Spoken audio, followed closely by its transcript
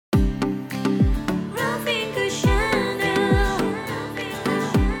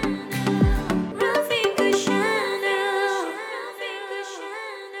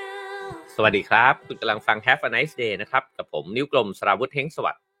สวัสดีครับคุณกำลังฟัง Have a nice day นะครับกับผมนิ้วกลมสราวุธเฮงส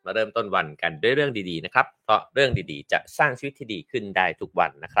วัสดิ์มาเริ่มต้นวันกันด้วยเรื่องดีๆนะครับเพราะเรื่องดีๆจะสร้างชีวิตที่ดีขึ้นได้ทุกวั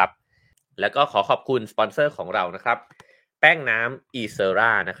นนะครับแล้วก็ขอขอบคุณสปอนเซอร์ของเรานะครับแป้งน้ำ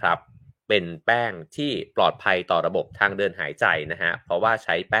Ecera นะครับเป็นแป้งที่ปลอดภัยต่อระบบทางเดินหายใจนะฮะเพราะว่าใ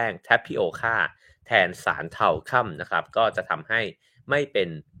ช้แป้ง Tapioca แทนสารเทาค่ำนะครับก็จะทำให้ไม่เป็น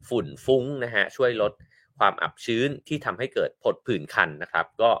ฝุ่นฟุ้งนะฮะช่วยลดความอับชื้นที่ทำให้เกิดผดผื่นคันนะครับ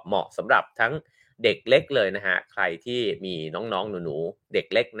ก็เหมาะสำหรับทั้งเด็กเล็กเลยนะฮะใครที่มีน้องๆหนูๆเด็ก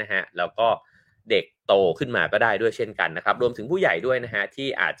เล็กนะฮะแล้วก็เด็กโตขึ้นมาก็ได้ด้วยเช่นกันนะครับรวมถึงผู้ใหญ่ด้วยนะฮะที่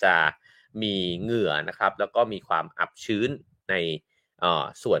อาจจะมีเหงื่อนะครับแล้วก็มีความอับชื้นใน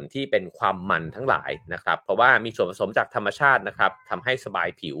ส่วนที่เป็นความมันทั้งหลายนะครับเพราะว่ามีส่วนผสมจากธรรมชาตินะครับทำให้สบาย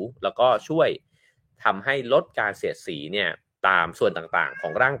ผิวแล้วก็ช่วยทำให้ลดการเสียดสีเนี่ยตามส่วนต่างๆขอ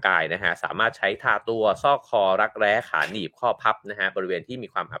งร่างกายนะฮะสามารถใช้ทาตัวซอกคอรักแร้ขาหนีบข้อพับนะฮะบริเวณที่มี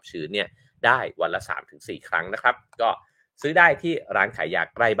ความอับชื้นเนี่ยได้วันละ 3-4 ครั้งนะครับก็ซื้อได้ที่ร้านขายยา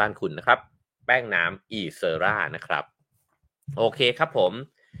ใกล้บ้านคุณนะครับแป้งน้ำ Ecera นะครับโอเคครับผม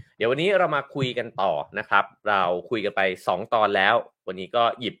เดี๋ยววันนี้เรามาคุยกันต่อนะครับเราคุยกันไป2ตอนแล้ววันนี้ก็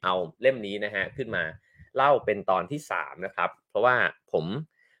หยิบเอาเล่มนี้นะฮะขึ้นมาเล่าเป็นตอนที่3นะครับเพราะว่าผม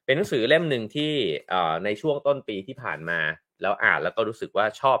เป็นหนังสือเล่มหนึ่งที่ในช่วงต้นปีที่ผ่านมาแล้วอ่านแล้วก็รู้สึกว่า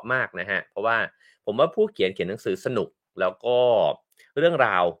ชอบมากนะฮะเพราะว่าผมว่าผู้เขียนหนังสือสนุกแล้วก็เรื่องร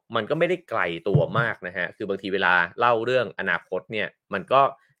าวมันก็ไม่ได้ไกลตัวมากนะฮะคือบางทีเวลาเล่าเรื่องอนาคตเนี่ยมันก็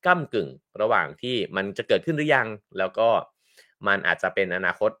ก้ำกึ่งระหว่างที่มันจะเกิดขึ้นหรือยังแล้วก็มันอาจจะเป็นอน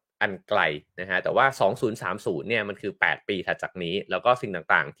าคตอันไกลนะฮะแต่ว่า2030เนี่ยมันคือ8ปีถัดจากนี้แล้วก็สิ่ง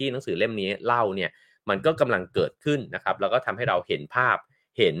ต่างๆที่หนังสือเล่มนี้เล่าเนี่ยมันก็กำลังเกิดขึ้นนะครับแล้วก็ทำให้เราเห็นภาพ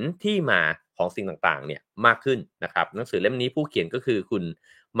เห็นที่มาของสิ่งต่างๆเนี่ยมากขึ้นนะครับหนังสือเล่มนี้ผู้เขียนก็คือคุณ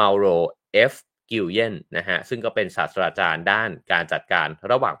Mauro F. Gillian นะฮะซึ่งก็เป็นศาสตราจารย์ด้านการจัดการ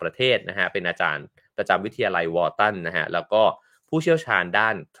ระหว่างประเทศนะฮะเป็นอาจารย์ประจำวิทยาลัยวอร์ตันนะฮะแล้วก็ผู้เชี่ยวชาญด้า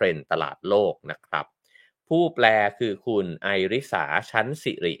นเทรนด์ตลาดโลกนะครับผู้แปลคือคุณไอริสาชั้น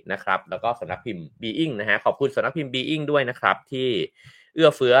สิรินะครับแล้วก็สำนักพิมพ์ Being นะฮะขอบคุณสำนักพิมพ์ Being ด้วยนะครับที่เอื้อ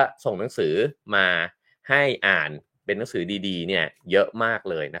เฟื้อส่งหนังสือมาให้อ่านเป็นหนังสือดีๆเนี่ยเยอะมาก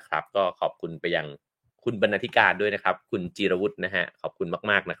เลยนะครับก็ขอบคุณไปยังคุณบรรณาธิการด้วยนะครับคุณจิรวุฒินะฮะขอบคุณ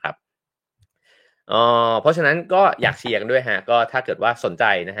มากๆนะครับเพราะฉะนั้นก็อยากเชียร์กันด้วยฮะก็ถ้าเกิดว่าสนใจ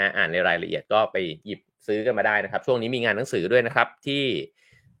นะฮะอ่านในรายละเอียดก็ไปหยิบซื้อกันมาได้นะครับช่วงนี้มีงานหนังสือด้วยนะครับที่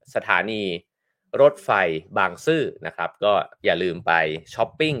สถานีรถไฟบางซื่อนะครับก็อย่าลืมไปช้อป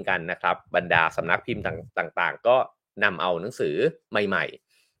ปิ้งกันนะครับบรรดาสำนักพิมพ์ต่างๆก็นำเอาหนังสือใหม่ๆ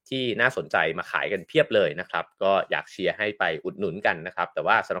ที่น่าสนใจมาขายกันเพียบเลยนะครับก็อยากเชียร์ให้ไปอุดหนุนกันนะครับแต่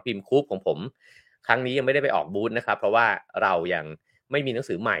ว่าสำนักพิมพ์คูปของผมครั้งนี้ยังไม่ได้ไปออกบูธนะครับเพราะว่าเรายังไม่มีหนัง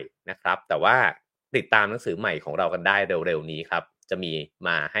สือใหม่นะครับแต่ว่าติดตามหนังสือใหม่ของเรากันได้เร็วๆนี้ครับจะมีม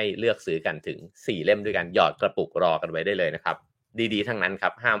าให้เลือกซื้อกันถึง4เล่มด้วยกันหยอดกระปุกรอกันไว้ได้เลยนะครับดีๆทั้งนั้นครั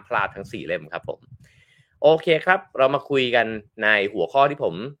บห้ามพลาดทั้ง4เล่มครับผมโอเคครับเรามาคุยกันในหัวข้อที่ผ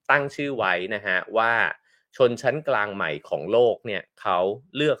มตั้งชื่อไว้นะฮะว่าชนชั้นกลางใหม่ของโลกเนี่ยเขา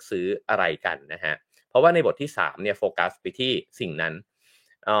เลือกซื้ออะไรกันนะฮะเพราะว่าในบทที่3เนี่ยโฟกัสไปที่สิ่งนั้น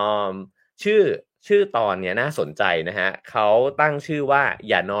เอ่อชื่อตอนเนี่ยน่าสนใจนะฮะเขาตั้งชื่อว่า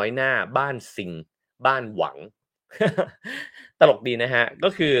อย่าน้อยหน้าบ้านซิงบ้านหวัง ตลกดีนะฮะก็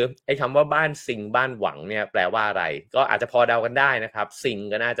คือไอ้คำว่าบ้านซิงบ้านหวังเนี่ยแปลว่าอะไรก็อาจจะพอเดากันได้นะครับซิง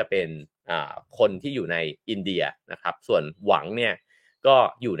ก็น่าจะเป็นคนที่อยู่ในอินเดียนะครับส่วนหวังเนี่ยก็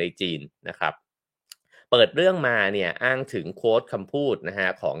อยู่ในจีนนะครับเปิดเรื่องมาเนี่ยอ้างถึงโค้ดคำพูดนะฮะ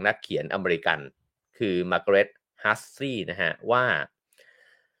ของนักเขียนอเมริกันคือมาร์กาเร็ตฮัสซี่นะฮะว่า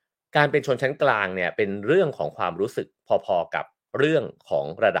การเป็นชนชั้นกลางเนี่ยเป็นเรื่องของความรู้สึกพอๆกับเรื่องของ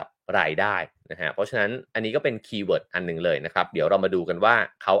ระดับรายได้นะฮะเพราะฉะนั้นอันนี้ก็เป็นคีย์เวิร์ดอันหนึ่งเลยนะครับเดี๋ยวเรามาดูกันว่า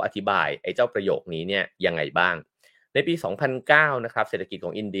เขาอธิบายไอ้เจ้าประโยคนี้เนี่ยยังไงบ้างในปี 2009 นะครับเศรษฐกิจข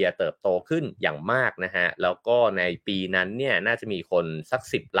องอินเดียเติบโตขึ้นอย่างมากนะฮะแล้วก็ในปีนั้นเนี่ยน่าจะมีคนสัก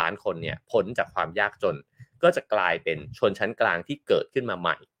10ล้านคนเนี่ยพ้นจากความยากจนก็จะกลายเป็นชนชั้นกลางที่เกิดขึ้นมาให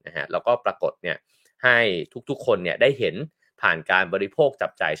ม่นะฮะแล้วก็ปรากฏเนี่ยให้ทุกๆคนเนี่ยได้เห็นผ่านการบริโภคจั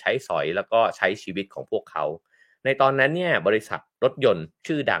บจ่ายใช้สอยแล้วก็ใช้ชีวิตของพวกเขาในตอนนั้นเนี่ยบริษัทรถยนต์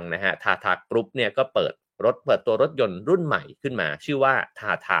ชื่อดังนะฮะทาทากรุ๊ปเนี่ยก็เปิดตัวรถยนต์รุ่นใหม่ขึ้นมาชื่อว่าท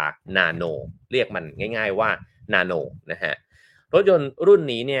าทานาโนเรียกมันง่ายๆว่านาโนนะฮะรถยนต์รุ่น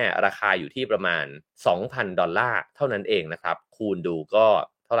นี้เนี่ยราคาอยู่ที่ประมาณ $2,000 เท่านั้นเองนะครับคูณดูก็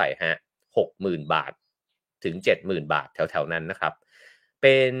เท่าไหร่ฮะ 60,000 บาทถึง 70,000 บาทแถวๆนั้นนะครับเ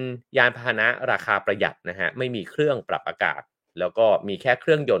ป็นยานพาหนะราคาประหยัดนะฮะไม่มีเครื่องปรับอากาศแล้วก็มีแค่เค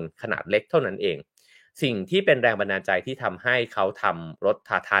รื่องยนต์ขนาดเล็กเท่านั้นเองสิ่งที่เป็นแรงบันดาลใจที่ทำให้เขาทำรถท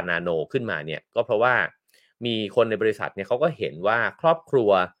าทานาโนขึ้นมาเนี่ยก็เพราะว่ามีคนในบริษัทเนี่ยเขาก็เห็นว่าครอบครั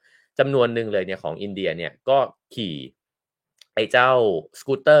ว จำนวนหนึ่งเลยเนี่ยของอินเดียเนี่ยก็ขี่ไอ้เจ้าส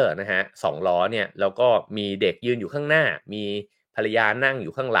กูตเตอร์นะฮะ2ล้อเนี่ยแล้วก็มีเด็กยืนอยู่ข้างหน้ามีภรรยานั่งอ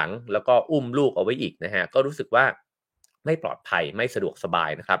ยู่ข้างหลังแล้วก็อุ้มลูกเอาไว้อีกนะฮะก็รู้สึกว่าไม่ปลอดภัยไม่สะดวกสบาย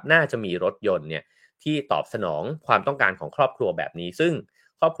นะครับน่าจะมีรถยนต์เนี่ยที่ตอบสนองความต้องการของครอบครัวแบบนี้ซึ่ง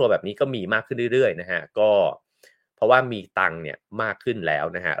ครอบครัวแบบนี้ก็มีมากขึ้นเรื่อยๆนะฮะก็เพราะว่ามีตังค์เนี่ยมากขึ้นแล้ว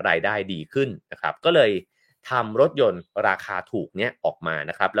นะฮะรายได้ดีขึ้นนะครับก็เลยทำรถยนต์ราคาถูกเนี่ยออกมา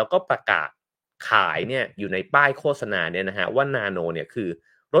นะครับแล้วก็ประกาศขายเนี่ยอยู่ในป้ายโฆษณาเนี่ยนะฮะว่านาโนเนี่ยคือ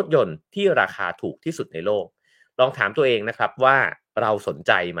รถยนต์ที่ราคาถูกที่สุดในโลกลองถามตัวเองนะครับว่าเราสนใ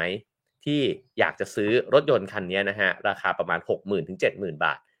จไหมที่อยากจะซื้อรถยนต์คันนี้นะฮะราคาประมาณ 60,000 ถึง 70,000 บ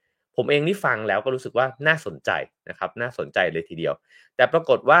าทผมเองนี่ฟังแล้วก็รู้สึกว่าน่าสนใจนะครับน่าสนใจเลยทีเดียวแต่ปรา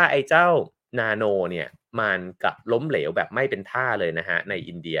กฏว่าไอ้เจ้านาโนเนี่ยมันกลับล้มเหลวแบบไม่เป็นท่าเลยนะฮะใน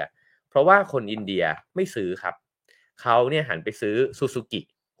อินเดียเพราะว่าคนอินเดียไม่ซื้อครับเขาเนี่ยหันไปซื้อ Suzuki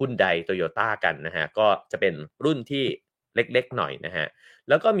Hyundai Toyota กันนะฮะก็จะเป็นรุ่นที่เล็กๆหน่อยนะฮะ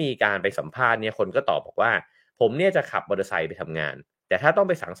แล้วก็มีการไปสัมภาษณ์เนี่ยคนก็ตอบบอกว่าผมเนี่ยจะขับมอเตอร์ไซค์ไปทำงานแต่ถ้าต้อง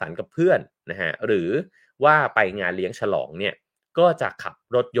ไปสังสรรค์กับเพื่อนนะฮะหรือว่าไปงานเลี้ยงฉลองเนี่ยก็จะขับ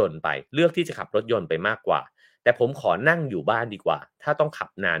รถยนต์ไปเลือกที่จะขับรถยนต์ไปมากกว่าแต่ผมขอนั่งอยู่บ้านดีกว่าถ้าต้องขับ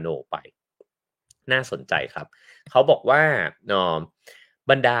นาโนไปน่าสนใจครับเขาบอกว่าเอ่อ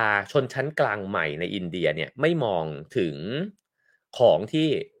บรรดาชนชั้นกลางใหม่ในอินเดียเนี่ยไม่มองถึงของที่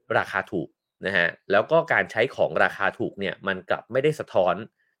ราคาถูกนะฮะแล้วก็การใช้ของราคาถูกเนี่ยมันกลับไม่ได้สะท้อน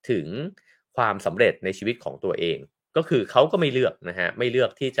ถึงความสำเร็จในชีวิตของตัวเองก็คือเขาก็ไม่เลือกนะฮะไม่เลือ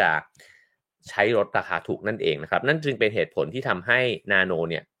กที่จะใช้รถราคาถูกนั่นเองนะครับนั่นจึงเป็นเหตุผลที่ทำให้นาโน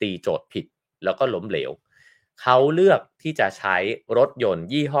เนี่ยตีโจทย์ผิดแล้วก็ล้มเหลวเขาเลือกที่จะใช้รถยนต์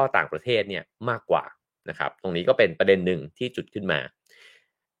ยี่ห้อต่างประเทศเนี่ยมากกว่านะครับตรงนี้ก็เป็นประเด็นหนึ่งที่จุดขึ้นมา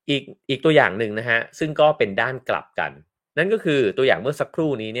อีกตัวอย่างหนึ่งนะฮะซึ่งก็เป็นด้านกลับกันนั่นก็คือตัวอย่างเมื่อสักค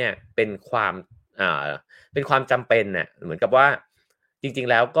รู่นี้เนี่ยเป็นความอ่าเป็นความจำเป็นน่ะเหมือนกับว่าจริงๆ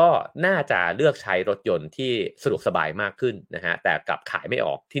แล้วก็น่าจะเลือกใช้รถยนต์ที่สะดวกสบายมากขึ้นนะฮะแต่กลับขายไม่อ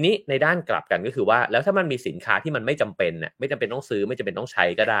อกทีนี้ในด้านกลับกันก็คือว่าแล้วถ้ามันมีสินค้าที่มันไม่จำเป็นน่ะไม่จำเป็นต้องซื้อไม่จำเป็นต้องใช้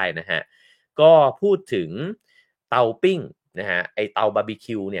ก็ได้นะฮะก็พูดถึงเตาปิ้งนะฮะไอเตาบาร์บี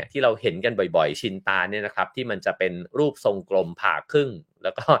คิวเนี่ยที่เราเห็นกันบ่อยๆชินตาเนี่ยนะครับที่มันจะเป็นรูปทรงกลมผ่าครึ่งแ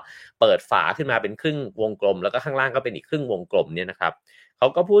ล้วก็เปิดฝาขึ้นมาเป็นครึ่งวงกลมแล้วก็ข้างล่างก็เป็นอีกครึ่งวงกลมเนี่ยนะครับเขา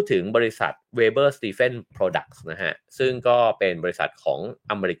ก็พูดถึงบริษัท Weber Stephen Products นะฮะซึ่งก็เป็นบริษัทของ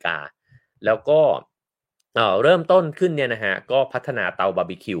อเมริกาแล้วก็เริ่มต้นขึ้นเนี่ยนะฮะก็พัฒนาเตาบาร์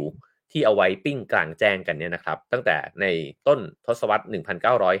บีคิวที่เอาไว้ปิ้งกลางแจ้งกันเนี่ยนะครับตั้งแต่ในต้นทศวรรษ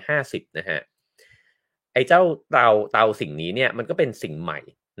1950นะฮะไอ้เจ้าเตาสิ่งนี้เนี่ยมันก็เป็นสิ่งใหม่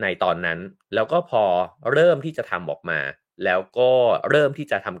ในตอนนั้นแล้วก็พอเริ่มที่จะทำออกมาแล้วก็เริ่มที่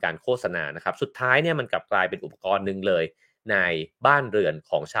จะทำการโฆษณานะครับสุดท้ายเนี่ยมันกลับกลายเป็นอุปกรณ์หนึ่งเลยในบ้านเรือน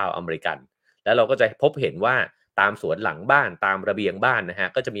ของชาวอเมริกันแล้วเราก็จะพบเห็นว่าตามสวนหลังบ้านตามระเบียงบ้านนะฮะ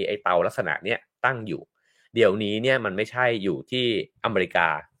ก็จะมีไอ้เตาลักษณะเนี้ยตั้งอยู่เดี๋ยวนี้เนี่ยมันไม่ใช่อยู่ที่อเมริกา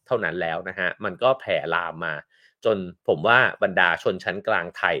เท่านั้นแล้วนะฮะมันก็แผ่ลามมาจนผมว่าบรรดาชนชั้นกลาง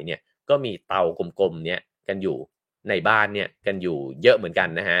ไทยเนี่ยก็มีเตากลมๆเนี่ยกันอยู่ในบ้านเนี่ยกันอยู่เยอะเหมือนกัน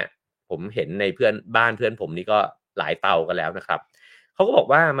นะฮะผมเห็นในเพื่อนบ้านเพื่อนผมนี่ก็หลายเตากันแล้วนะครับเขาก็บอก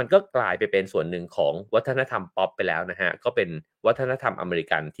ว่ามันก็กลายไปเป็นส่วนหนึ่งของวัฒนธรรมป๊อปไปแล้วนะฮะก็เป็นวัฒนธรรมอเมริ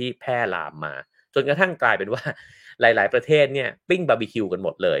กันที่แพร่ลามมาจนกระทั่งกลายเป็นว่าหลายๆประเทศเนี่ยปิ้งบาร์บีคิวกันหม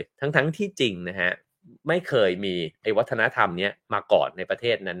ดเลยทั้งที่จริงนะฮะไม่เคยมีไอ้วัฒนธรรมเนี้ยมาก่อนในประเท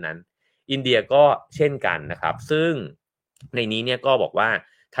ศนั้นๆอินเดียก็เช่นกันนะครับซึ่งในนี้เนี่ยก็บอกว่า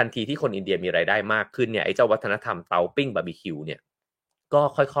ทันทีที่คนอินเดียมีรายได้มากขึ้นเนี่ยไอ้เจ้าวัฒนธรรมเตาปิ้งบาร์บีคิวเนี่ยก็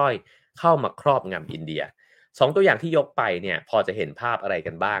ค่อยๆเข้ามาครอบงำอินเดีย2ตัวอย่างที่ยกไปเนี่ยพอจะเห็นภาพอะไร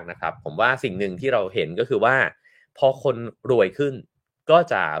กันบ้างนะครับผมว่าสิ่งหนึ่งที่เราเห็นก็คือว่าพอคนรวยขึ้นก็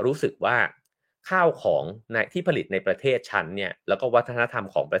จะรู้สึกว่าข้าวของในที่ผลิตในประเทศฉันเนี่ยแล้วก็วัฒนธรรม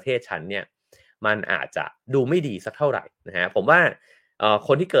ของประเทศฉันเนี่ยมันอาจจะดูไม่ดีสักเท่าไหร่นะฮะผมว่าค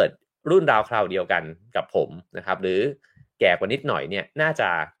นที่เกิดรุ่นราวคราวเดียวกันกับผมนะครับหรือแก่กว่านิดหน่อยเนี่ยน่าจะ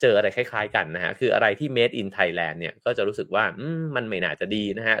เจออะไรคล้ายๆกันนะฮะคืออะไรที่ made in Thailand เนี่ยก็จะรู้สึกว่ามันไม่น่าจะดี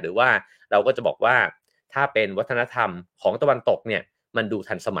นะฮะหรือว่าเราก็จะบอกว่าถ้าเป็นวัฒนธรรมของตะวันตกเนี่ยมันดู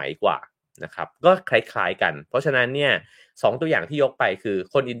ทันสมัยกว่านะครับก็คล้ายๆกันเพราะฉะนั้นเนี่ย2ตัวอย่างที่ยกไปคือ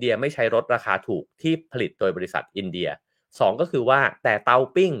คนอินเดียไม่ใช้รถราคาถูกที่ผลิตโดยบริษัทอินเดีย2ก็คือว่าแต่เตา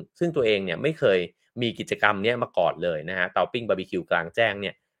ปิ้งซึ่งตัวเองเนี่ยไม่เคยมีกิจกรรมเนี้ยมาก่อนเลยนะฮะเตาปิ้งบาร์บีคิวกลางแจ้งเ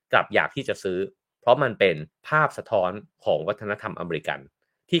นี่ยกลับอยากที่จะซื้อเพราะมันเป็นภาพสะท้อนของวัฒนธรรมอเมริกัน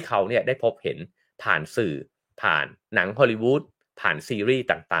ที่เขาเนี่ยได้พบเห็นผ่านสื่อผ่านหนังฮอลลีวูดผ่านซีรีส์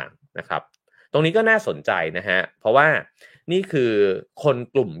ต่างๆนะครับตรงนี้ก็น่าสนใจนะฮะเพราะว่านี่คือคน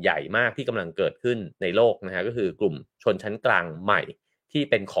กลุ่มใหญ่มากที่กำลังเกิดขึ้นในโลกนะฮะก็คือกลุ่มชนชั้นกลางใหม่ ที่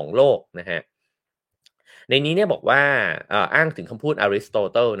เป็นของโลกนะฮะในนี้เนี่ยบอกว่าอ้างถึงคำพูดอริสโต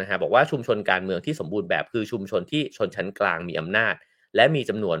เติลนะฮะบอกว่าชุมชนการเมืองที่สมบูรณ์แบบคือชุมชนที่ชนชั้นกลางมีอำนาจและมี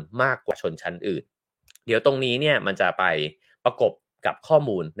จำนวนมากกว่าชนชั้นอื่นเดี๋ยวตรงนี้เนี่ยมันจะไปประกบกับข้อ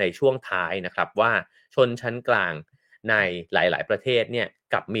มูลในช่วงท้ายนะครับว่าชนชั้นกลางในหลายๆประเทศเนี่ย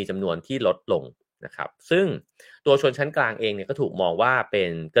กลับมีจำนวนที่ลดลงนะครับซึ่งตัวชนชั้นกลางเองเนี่ยก็ถูกมองว่าเป็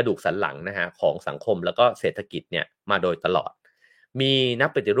นกระดูกสันหลังนะฮะของสังคมแล้วก็เศรษฐกิจเนี่ยมาโดยตลอดมีนัก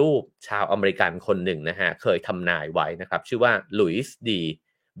ปฏิรูปชาวอเมริกันคนหนึ่งนะฮะเคยทำนายไว้นะครับชื่อว่าลุยส์ดี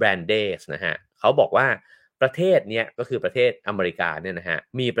แบรนเดสนะฮะเขาบอกว่าประเทศเนี้ยก็คือประเทศอเมริกาเนี่ยนะฮะ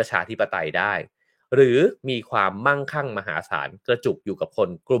มีประชาธิปไตยได้หรือมีความมั่งคั่งมหาศาลกระจุกอยู่กับคน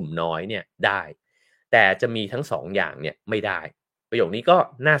กลุ่มน้อยเนี่ยได้แต่จะมีทั้งสองอย่างเนี่ยไม่ได้ประโยคนี้ก็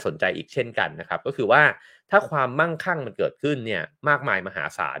น่าสนใจอีกเช่นกันนะครับก็คือว่าถ้าความมั่งคั่งมันเกิดขึ้นเนี่ยมากมายมหา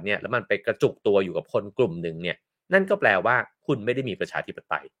ศาลเนี่ยแล้วมันไปกระจุกตัวอยู่กับคนกลุ่มหนึ่งเนี่ยนั่นก็แปลว่าคุณไม่ได้มีประชาธิป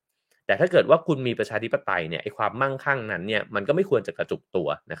ไตยแต่ถ้าเกิดว่าคุณมีประชาธิปไตยเนี่ยไอ้ความมั่งคั่งนั้นเนี่ยมันก็ไม่ควรจะกระจุกตัว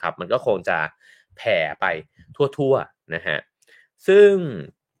นะครับมันก็คงจะแผ่ไปทั่วๆนะฮะซึ่ง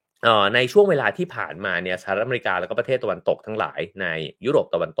ในช่วงเวลาที่ผ่านมาเนี่ยสหรัฐอเมริกาแล้วก็ประเทศตะวันตกทั้งหลายในยุโรป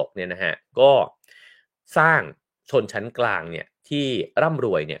ตะวันตกเนี่ยนะฮะก็สร้างชนชั้นกลางเนี่ยที่ร่ำร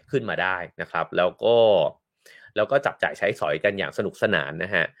วยเนี่ยขึ้นมาได้นะครับแล้วก็จับจ่ายใช้สอยกันอย่างสนุกสนานน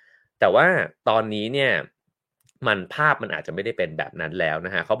ะฮะแต่ว่าตอนนี้เนี่ยภาพมันอาจจะไม่ได้เป็นแบบนั้นแล้วน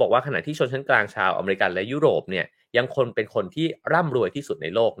ะฮะเขาบอกว่าขณะที่ชนชั้นกลางชาวอเมริกันและยุโรปเนี่ยยังเป็นคนที่ร่ำรวยที่สุดใน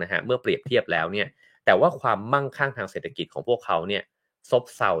โลกนะฮะเมื่อเปรียบเทียบแล้วเนี่ยแต่ว่าความมั่งคั่งทางเศรษฐกิจของพวกเขาเนี่ยซบ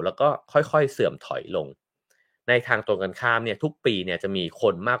เซาแล้วก็ค่อยๆเสื่อมถอยลงในทางตรงกันข้ามเนี่ยทุกปีเนี่ยจะมีค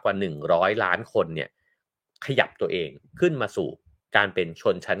นมากกว่า100ล้านคนเนี่ยขยับตัวเองขึ้นมาสู่การเป็นช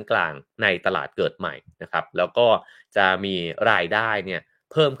นชั้นกลางในตลาดเกิดใหม่นะครับแล้วก็จะมีรายได้เนี่ย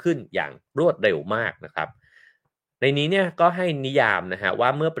เพิ่มขึ้นอย่างรวดเร็วมากนะครับในนี้เนี่ยก็ให้นิยามนะฮะว่า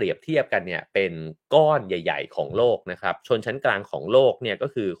เมื่อเปรียบเทียบกันเนี่ยเป็นก้อนใหญ่ๆของโลกนะครับชนชั้นกลางของโลกเนี่ยก็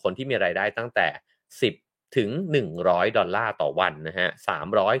คือคนที่มีรายได้ตั้งแต่10ถึง$100ต่อวันนะฮะ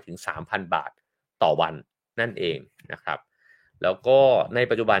300ถึง3,000บาทต่อวันนั่นเองนะครับแล้วก็ใน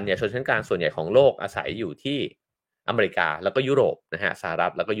ปัจจุบันเนี่ยชนชั้นกลางส่วนใหญ่ของโลกอาศัยอยู่ที่อเมริกาแล้วก็ยุโรปนะฮะสหรั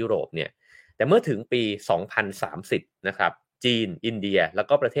ฐแล้วก็ยุโรปเนี่ยแต่เมื่อถึงปี2030นะครับจีนอินเดียแล้ว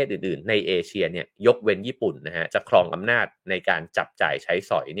ก็ประเทศอื่นๆในเอเชียเนี่ยยกเว้นญี่ปุ่นนะฮะจะครองอำนาจในการจับจ่ายใช้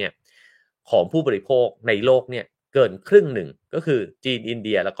สอยเนี่ยของผู้บริโภคในโลกเนี่ยเกินครึ่งหนึ่งก็คือจีนอินเ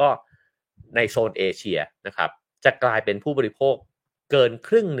ดียแล้วก็ในโซนเอเชียนะครับจะกลายเป็นผู้บริโภคเกินค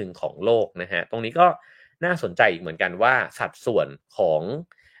รึ่งหนึ่งของโลกนะฮะตรงนี้ก็น่าสนใจอีกเหมือนกันว่าสัดส่วนของ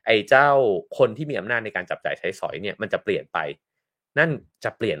ไอ้เจ้าคนที่มีอำนาจในการจับจ่ายใช้สอยเนี่ยมันจะเปลี่ยนไปนั่นจ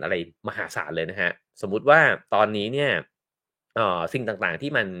ะเปลี่ยนอะไรมหาศาลเลยนะฮะสมมุติว่าตอนนี้เนี่ยสิ่งต่างๆ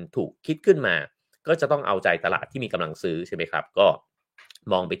ที่มันถูกคิดขึ้นมาก็จะต้องเอาใจตลาดที่มีกำลังซื้อใช่ไหมครับก็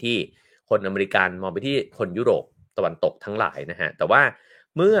มองไปที่คนอเมริกันมองไปที่คนยุโรปตะวันตกทั้งหลายนะฮะแต่ว่า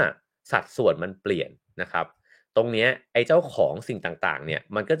เมื่อสัดส่วนมันเปลี่ยนนะครับตรงนี้ไอ้เจ้าของสิ่งต่างๆเนี่ย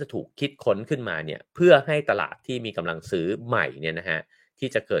มันก็จะถูกคิดค้นขึ้นมาเนี่ยเพื่อให้ตลาดที่มีกำลังซื้อใหม่เนี่ยนะฮะที่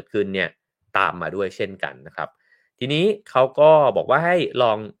จะเกิดขึ้นเนี่ยตามมาด้วยเช่นกันนะครับทีนี้เขาก็บอกว่าให้ล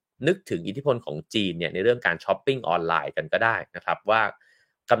องนึกถึงอิทธิพลของจีนเนี่ยในเรื่องการช้อปปิ้งออนไลน์กันก็ได้นะครับว่า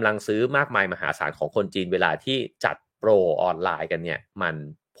กำลังซื้อมากมายมหาศาลของคนจีนเวลาที่จัดโปรออนไลน์กันเนี่ยมัน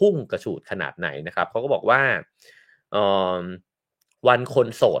พุ่งกระฉูดขนาดไหนนะครับเขาก็บอกว่าเอ่อวันคน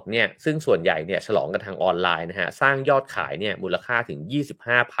โสดเนี่ยซึ่งส่วนใหญ่เนี่ยฉลองกันทางออนไลน์นะฮะสร้างยอดขายเนี่ยมูลค่าถึง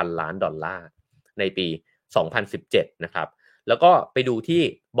$25,000 ล้านในปี2017นะครับแล้วก็ไปดูที่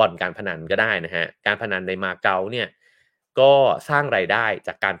บ่อนการพนันก็ได้นะฮะการพนันในมาเก๊าเนี่ยก็สร้างรายได้จ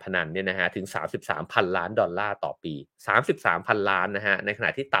ากการพนันเนี่ยนะฮะถึง$33,000 ล้านต่อปี$33,000 ล้านนะฮะในขณะ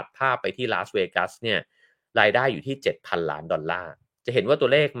ที่ตัดภาพไปที่ลาสเวกัสเนี่ยรายได้อยู่ที่$7,000 ล้านจะเห็นว่าตัว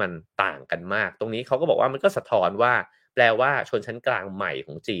เลขมันต่างกันมากตรงนี้เขาก็บอกว่ามันก็สะท้อนว่าแปลว่าชนชั้นกลางใหม่ข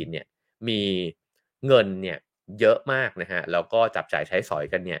องจีนเนี่ยมีเงินเนี่ยเยอะมากนะฮะแล้วก็จับจ่ายใช้สอย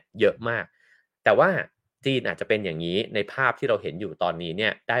กันเนี่ยเยอะมากแต่ว่าจีนอาจจะเป็นอย่างนี้ในภาพที่เราเห็นอยู่ตอนนี้เนี่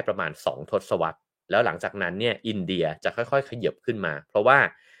ยได้ประมาณ2 ทศวรรษแล้วหลังจากนั้นเนี่ยอินเดียจะค่อยๆขยับขึ้นมาเพราะว่า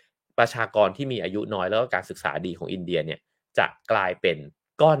ประชากรที่มีอายุน้อยแล้วก็การศึกษาดีของอินเดียเนี่ยจะกลายเป็น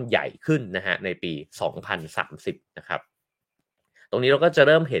ก้อนใหญ่ขึ้นนะฮะในปี2030นะครับตรงนี้เราก็จะเ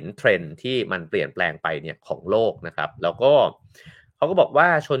ริ่มเห็นเทรนด์ที่มันเปลี่ยนแปลงไปเนี่ยของโลกนะครับแล้วก็เขาก็บอกว่า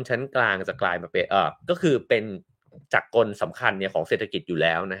ชนชั้นกลางจะกลายมาเป็นก็คือเป็นจักรกลสำคัญเนี่ยของเศรษฐกิจอยู่แ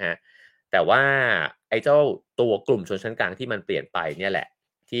ล้วนะฮะแต่ว่าไอ้เจ้าตัวกลุ่มชนชั้นกลางที่มันเปลี่ยนไปเนี่ยแหละ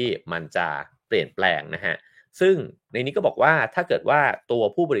ที่มันจะเปลี่ยนแปลงนะฮะซึ่งในนี้ก็บอกว่าถ้าเกิดว่าตัว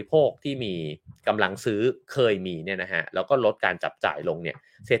ผู้บริโภคที่มีกำลังซื้อเคยมีเนี่ยนะฮะแล้วก็ลดการจับจ่ายลงเนี่ย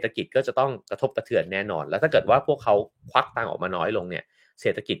เศรษฐกิจก็จะต้องกระทบกระเทือนแน่นอนแล้วถ้าเกิดว่าพวกเขาควักตังค์ออกมาน้อยลงเนี่ย เศร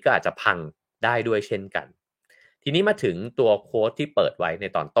ษฐกิจก็อาจจะพังได้ด้วยเช่นกันทีนี้มาถึงตัวโค้ดที่เปิดไว้ใน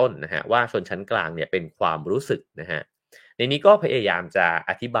ตอนต้นนะฮะว่าชนชั้นกลางเนี่ยเป็นความรู้สึกนะฮะในนี้ก็พยายามจะ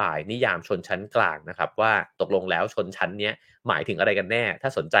อธิบายนิยามชนชั้นกลางนะครับว่าตกลงแล้วชนชั้นเนี้ยหมายถึงอะไรกันแน่ถ้า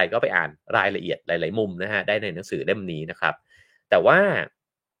สนใจก็ไปอ่านรายละเอียดหลายๆมุมนะฮะได้ในหนังสือเล่มนี้นะครับแต่ว่า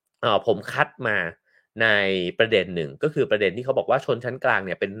ผมคัดมาในประเด็นหนึ่งก็คือประเด็นที่เขาบอกว่าชนชั้นกลางเ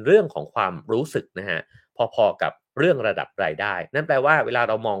นี่ยเป็นเรื่องของความรู้สึกนะฮะพอๆกับเรื่องระดับรายได้นั่นแปลว่าเวลา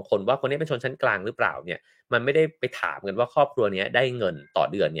เรามองคนว่าคนนี้เป็นชนชั้นกลางหรือเปล่าเนี่ยมันไม่ได้ไปถามกันว่าครอบครัวนี้ได้เงินต่อ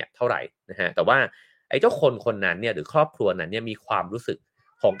เดือนเนี่ยเท่าไหร่นะฮะแต่ว่าไอ้เจ้าคนคนนั้นเนี่ยหรือครอบครัวนั้นเนี่ยมีความรู้สึก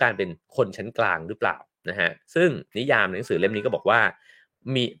ของการเป็นคนชั้นกลางหรือเปล่านะฮะซึ่งนิยามในหนังสือเล่มนี้ก็บอกว่า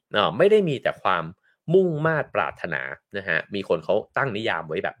มีไม่ได้มีแต่ความมุ่งมา่ปรารถนานะฮะมีคนเขาตั้งนิยาม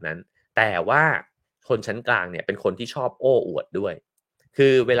ไว้แบบนั้นแต่ว่าคนชั้นกลางเนี่ยเป็นคนที่ชอบโอ้อวดด้วยคื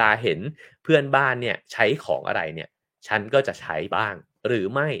อเวลาเห็นเพื่อนบ้านเนี่ยใช้ของอะไรเนี่ยฉันก็จะใช้บ้างหรือ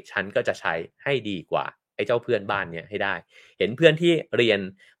ไม่ฉันก็จะใช้ให้ดีกว่าไอ้เจ้าเพื่อนบ้านเนี่ยให้ได้เห็นเพื่อนที่เรียน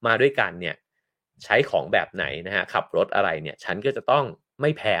มาด้วยกันเนี่ยใช้ของแบบไหนนะฮะขับรถอะไรเนี่ยฉันก็จะต้องไม่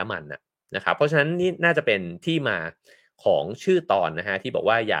แพ้มันนะครับเพราะฉะนั้นนี่น่าจะเป็นที่มาของชื่อตอนนะฮะที่บอก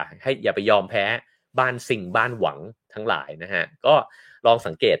ว่าอย่าไปยอมแพ้บ้านสิ่งบ้านหวังทั้งหลายนะฮะก็ลอง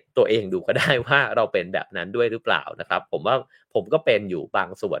สังเกตตัวเองดูก็ได้ว่าเราเป็นแบบนั้นด้วยหรือเปล่านะครับผมว่าผมก็เป็นอยู่บาง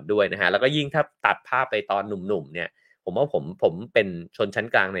ส่วนด้วยนะฮะแล้วก็ยิ่งถ้าตัดภาพไปตอนหนุ่มๆเนี่ยผมว่าผมเป็นชนชั้น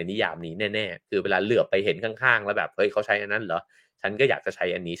กลางในนิยามนี้แน่ๆคือเวลาเหลือบไปเห็นข้างๆแล้วแบบเฮ้ยเขาใช้อันนั้นเหรอฉันก็อยากจะใช้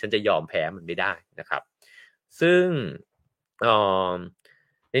อันนี้ฉันจะยอมแพ้มันไม่ได้นะครับซึ่งเอ่อ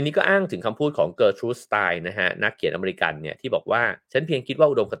ในนี้ก็อ้างถึงคำพูดของ Gertrude Stein นะฮะนักเขียนอเมริกันเนี่ยที่บอกว่าฉันเพียงคิดว่า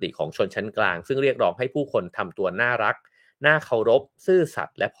อุดมคติของชนชั้นกลางซึ่งเรียกร้องให้ผู้คนทำตัวน่ารักน่าเคารพซื่อสัต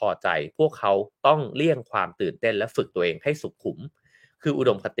ย์และพอใจพวกเขาต้องเลี่ยงความตื่นเต้นและฝึกตัวเองให้สุขุมคืออุ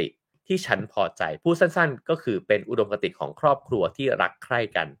ดมคติที่ฉันพอใจพูดสั้นๆก็คือเป็นอุดมคติของครอบครัวที่รักใคร่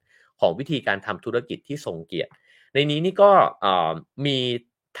กันของวิธีการทำธุรกิจที่ทรงเกียรติในนี้นี่ก็มี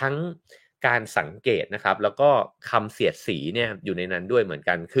ทั้งการสังเกตนะครับแล้วก็คำเสียดสีเนี่ยอยู่ในนั้นด้วยเหมือน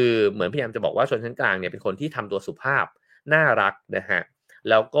กันคือเหมือนพยายามจะบอกว่าชนชั้นกลางเนี่ยเป็นคนที่ทำตัวสุภาพน่ารักนะฮะ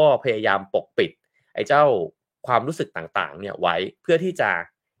แล้วก็พยายามปกปิดไอ้เจ้าความรู้สึกต่างๆเนี่ยไว้เพื่อที่จะ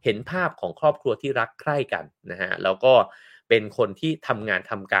เห็นภาพของครอบครัวที่รักใคร่กันนะฮะแล้วก็เป็นคนที่ทำงาน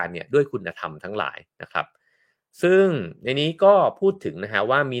ทำการเนี่ยด้วยคุณธรรมทั้งหลายนะครับซึ่งในนี้ก็พูดถึงนะฮะ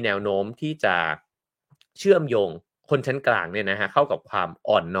ว่ามีแนวโน้มที่จะเชื่อมโยงคนชั้นกลางเนี่ยนะฮะเข้ากับความ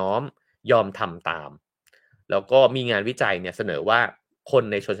อ่อนน้อมยอมทำตามแล้วก็มีงานวิจัยเนี่ยเสนอว่าคน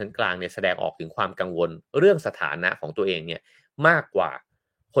ในชนชั้นกลางเนี่ยแสดงออกถึงความกังวลเรื่องสถานะของตัวเองเนี่ยมากกว่า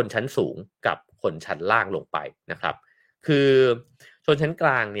คนชั้นสูงกับคนชั้นล่างลงไปนะครับคือชนชั้นกล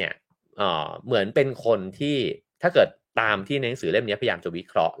างเนี่ยเหมือนเป็นคนที่ถ้าเกิดตามที่ในหนังสือเล่มนี้พยายามจะวิ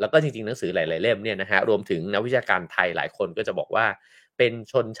เคราะห์แล้วก็จริงๆหนังสือหลายๆเล่มเนี่ยนะฮะรวมถึงนักวิชาการไทยหลายคนก็จะบอกว่าเป็น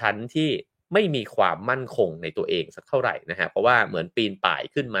ชนชั้นที่ไม่มีความมั่นคงในตัวเองสักเท่าไหร่นะฮะเพราะว่าเหมือนปีนป่าย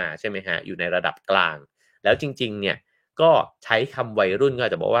ขึ้นมาใช่ไหมฮะอยู่ในระดับกลางแล้วจริงๆเนี่ยก็ใช้คำวัยรุ่นก็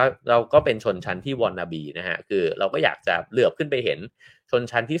จะบอกว่าเราก็เป็นชนชั้นที่ wannabe นะฮะคือเราก็อยากจะเหลือบขึ้นไปเห็นชน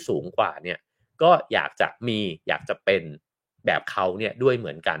ชั้นที่สูงกว่าเนี่ยก็อยากจะมีอยากจะเป็นแบบเขาเนี่ยด้วยเห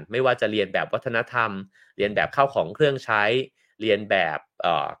มือนกันไม่ว่าจะเรียนแบบวัฒนธรรมเรียนแบบข้าวของเครื่องใช้เรียนแบบ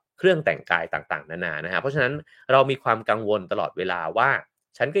เครื่องแต่งกายต่างๆนานานะฮะเพราะฉะนั้นเรามีความกังวลตลอดเวลาว่า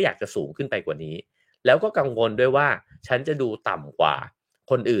ฉันก็อยากจะสูงขึ้นไปกว่านี้แล้วก็กังวลด้วยว่าฉันจะดูต่ำกว่า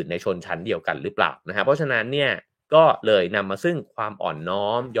คนอื่นในชนชั้นเดียวกันหรือเปล่านะฮะเพราะฉะนั้นเนี่ยก็เลยนำมาซึ่งความอ่อนน้อ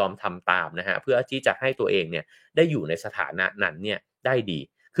มยอมทำตามนะฮะเพื่อที่จะให้ตัวเองเนี่ยได้อยู่ในสถานะนั้นเนี่ยได้ดี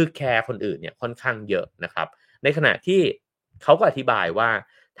คือแคร์คนอื่นเนี่ยค่อนข้างเยอะนะครับในขณะที่เขาก็อธิบายว่า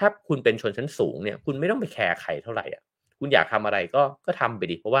ถ้าคุณเป็นชนชั้นสูงเนี่ยคุณไม่ต้องไปแคร์ใครเท่าไหร่อะคุณอยากทำอะไรก็ทำไป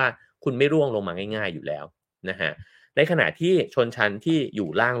ดิเพราะว่าคุณไม่ร่วงลงมาง่ายๆอยู่แล้วนะฮะ ในขณะที่ชนชั้นที่อยู่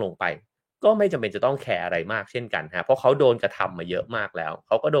ล่างลงไปก็ไม่จำเป็นจะต้องแคร์อะไรมากเช่นกันฮะเพราะเขาโดนกระทำมาเยอะมากแล้วเ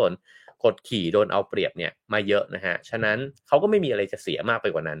ขาก็โดนกดขี่โดนเอาเปรียบเนี่ยมาเยอะนะฮะฉะนั้นเขาก็ไม่มีอะไรจะเสียมากไป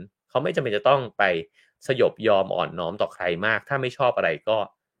กว่านั้นเขาไม่จำเป็นจะต้องไปสยบยอมอ่อนน้อมต่อใครมากถ้าไม่ชอบอะไรก็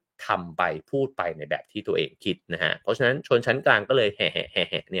ทำไปพูดไปในแบบที่ตัวเองคิดนะฮะเพราะฉะนั้นชนชั้นกลางก็เลยแ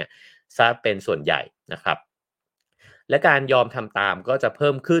ห่เนี่ยซะเป็นส่วนใหญ่นะครับ และการยอมทำตามก็จะเ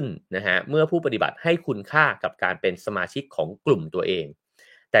พิ่มขึ้นนะฮะเมื่อผู้ปฏิบัติให้คุณค่ากับการเป็นสมาชิกของกลุ่มตัวเอง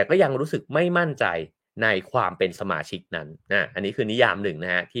แต่ก็ยังรู้สึกไม่มั่นใจในความเป็นสมาชิกนั้นอันนี้คือนิยามหนึ่งน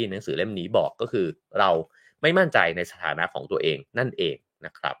ะฮะที่หนังสือเล่มนี้บอกก็คือเราไม่มั่นใจในสถานะของตัวเองนั่นเองน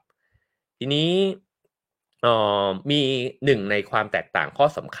ะครับทีนี้มีหนึ่งในความแตกต่างข้อ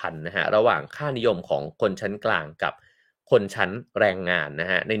สำคัญนะฮะระหว่างค่านิยมของคนชั้นกลางกับคนชั้นแรงงานนะ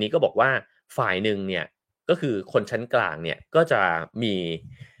ฮะในนี้ก็บอกว่าฝ่ายหนึ่งเนี่ย ก็คือคนชั้นกลางเนี่ยก็จะมี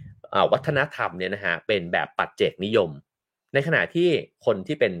วัฒนธรรมเนี่ยนะฮะเป็นแบบปัจเจกนิยม ในขณะที่คน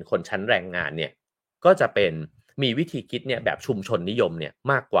ที่เป็นคนชั้นแรงงานเนี่ยก็จะเป็นมีวิธีคิดเนี่ยแบบชุมชนนิยมเนี่ย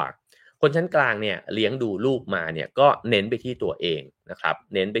มากกว่าคนชั้นกลางเนี่ยเลี้ยงดูลูกมาเนี่ยก็เน้นไปที่ตัวเองนะครับ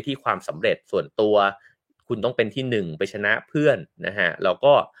เน้นไปที่ความสำเร็จส่วนตัวคุณต้องเป็นที่หนึ่งไปชนะเพื่อนนะฮะแล้ว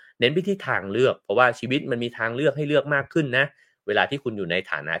ก็เน้นไปที่ทางเลือกเพราะว่าชีวิตมันมีทางเลือกให้เลือกมากขึ้นนะเวลาที่คุณอยู่ใน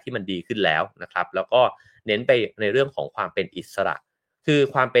ฐานะที่มันดีขึ้นแล้วนะครับแล้วก็เน้นไปในเรื่องของความเป็นอิสระ คือ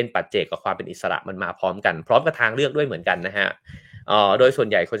ความเป็นปัจเจกกับความเป็นอิสระมันมาพร้อมกันพร้อมกับทางเลือกด้วยเหมือนกันนะฮะโดยส่วน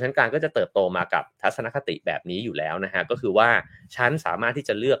ใหญ่คนชั้นกลางก็จะเติบโตมากับทัศนคติแบบนี้อยู่แล้วนะฮะก็คือว่าฉันสามารถที่จ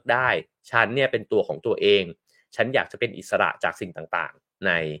ะเลือกได้ฉันเนี่ยเป็นตัวของตัวเองฉันอยากจะเป็นอิสระจากสิ่งต่างๆใ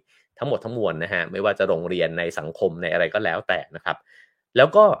นทั้งหมดทั้งมวลนะฮะไม่ว่าจะโรงเรียนในสังคมในอะไรก็แล้วแต่นะครับแล้ว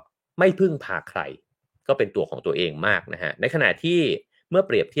ก็ไม่พึ่งพาใครก็เป็นตัวของตัวเองมากนะฮะในขณะที่เมื่อเ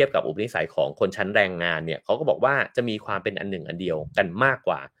ปรียบเทียบกับอุปนิสัยของคนชั้นแรงงานเนี่ยเขาก็บอกว่าจะมีความเป็นอันหนึ่งอันเดียวกันมากก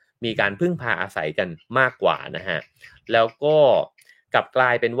ว่ามีการพึ่งพาอาศัยกันมากกว่านะฮะแล้วก็กลับกล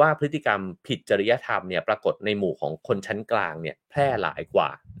ายเป็นว่าพฤติกรรมผิดจริยธรรมเนี่ยปรากฏในหมู่ของคนชั้นกลางเนี่ยแพร่หลายกว่า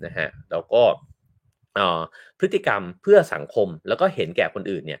นะฮะแล้วก็พฤติกรรมเพื่อสังคมแล้วก็เห็นแก่คน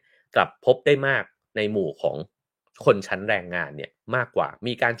อื่นเนี่ยกลับพบได้มากในหมู่ของคนชั้นแรงงานเนี่ยมากกว่า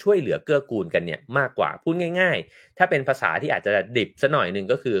มีการช่วยเหลือเกื้อกูลกันเนี่ยมากกว่าพูดง่ายๆถ้าเป็นภาษาที่อาจจะดิบซะหน่อยหนึ่ง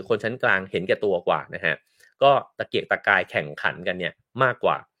ก็คือคนชั้นกลางเห็นแก่ตัวกว่านะฮะก็ตะเกียกตะกายแข่งขันกันเนี่ยมากก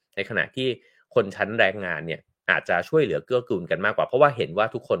ว่าในขณะที่คนชั้นแรงงานเนี่ยอาจจะช่วยเหลือเกื้อกูลกันมากกว่าเพราะว่าเห็นว่า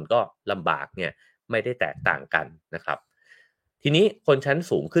ทุกคนก็ลำบากเนี่ยไม่ได้แตกต่างกันนะครับทีนี้คนชั้น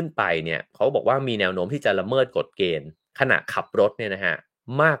สูงขึ้นไปเนี่ยเขาบอกว่ามีแนวโน้มที่จะละเมิดกฎเกณฑ์ขณะขับรถเนี่ยนะฮะ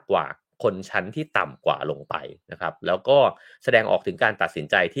มากกว่าคนชั้นที่ต่ำกว่าลงไปนะครับแล้วก็แสดงออกถึงการตัดสิน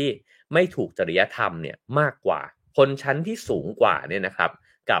ใจที่ไม่ถูกจริยธรรมเนี่ยมากกว่าคนชั้นที่สูงกว่าเนี่ยนะครับ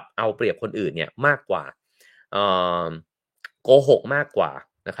กับเอาเปรียบคนอื่นเนี่ยมากกว่าเอ่อโกหกมากกว่า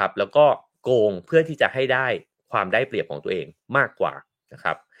นะครับแล้วก็โกงเพื่อที่จะให้ได้ความได้เปรียบของตัวเองมากกว่านะค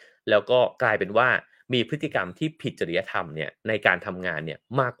รับแล้วก็กลายเป็นว่ามีพฤติกรรมที่ผิดจริยธรรมเนี่ยในการทำงานเนี่ย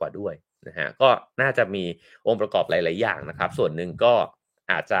มากกว่าด้วยนะฮะก็น่าจะมีองค์ประกอบหลายๆอย่างนะครับส่วนหนึ่งก็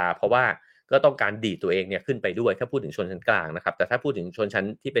อาจจะเพราะว่าก็ต้องการดีดตัวเองเนี่ยขึ้นไปด้วยถ้าพูดถึงชนชั้นกลางนะครับแต่ถ้าพูดถึงชนชั้น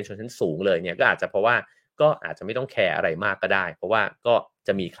ที่เป็นชนชั้นสูงเลยเนี่ยก็อาจจะเพราะว่าก็อาจจะไม่ต้องแคร์อะไรมากก็ได้เพราะว่าก็จ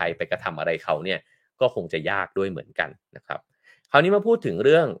ะมีใครไปกระทำอะไรเขาเนี่ยก็คงจะยากด้วยเหมือนกันนะครับคราวนี้มาพูดถึงเ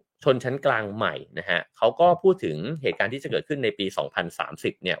รื่องชนชั้นกลางใหม่นะฮะเขาก็พูดถึงเหตุการณ์ที่จะเกิดขึ้นในปี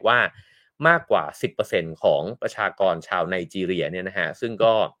2030เนี่ยว่ามากกว่า 10% ของประชากรชาวไนจีเรียเนี่ยนะฮะซึ่ง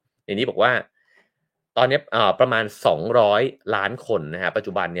ก็ในนี้บอกว่าตอนนี้ประมาณ200ล้านคนนะฮะปัจ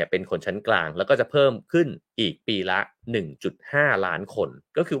จุบันเนี่ยเป็นคนชั้นกลางแล้วก็จะเพิ่มขึ้นอีกปีละ1.5ล้านคน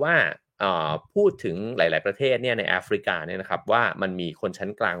ก็คือว่าพูดถึงหลายๆประเทศเนี่ยในแอฟริกาเนี่ยนะครับว่ามันมีคนชั้น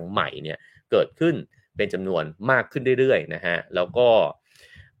กลางใหม่เนี่ยเกิดขึ้นเป็นจำนวนมากขึ้นเรื่อยๆนะฮะแล้วก็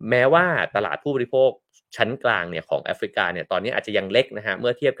แม้ว่าตลาดผู้บริโภคชั้นกลางเนี่ยของแอฟริกาเนี่ยตอนนี้อาจจะยังเล็กนะฮะเมื่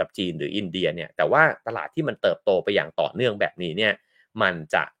อเทียบกับจีนหรืออินเดียเนี่ยแต่ว่าตลาดที่มันเติบโตไปอย่างต่อเนื่องแบบนี้เนี่ยมัน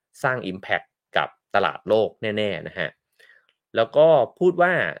จะสร้าง impact กับตลาดโลกแน่ๆนะฮะแล้วก็พูดว่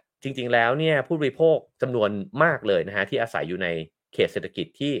าจริงๆแล้วเนี่ยผู้บริโภคจำนวนมากเลยนะฮะที่อาศัยอยู่ในเขตเศรษฐกิจ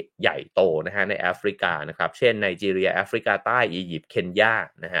ที่ใหญ่โตนะฮะในแอฟริกานะครับเช่นไนจีเรียแอฟริกาใต้อียิปต์เคนยา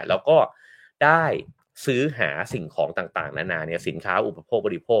นะฮะแล้วก็ได้ซื้อหาสิ่งของต่างๆนานาเนี่ยสินค้าอุปโภคบ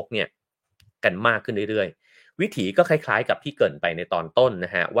ริโภคเนี่ยกันมากขึ้นเรื่อยๆวิถีก็คล้ายๆกับที่เกริ่นไปในตอนต้นน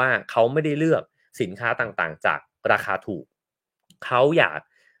ะฮะว่าเขาไม่ได้เลือกสินค้าต่างๆจากราคาถูกเขาอยาก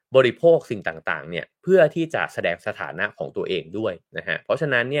บริโภคสิ่งต่างๆเนี่ยเพื่อที่จะแสดงสถานะของตัวเองด้วยนะฮะเพราะฉะ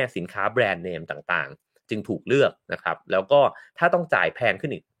นั้นเนี่ยสินค้าแบรนด์เนมต่างๆจึงถูกเลือกนะครับแล้วก็ถ้าต้องจ่ายแพงขึ้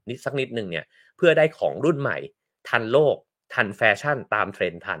นอีกสักนิดหนึ่งเนี่ยเพื่อได้ของรุ่นใหม่ทันโลกทันแฟชั่นตามเทร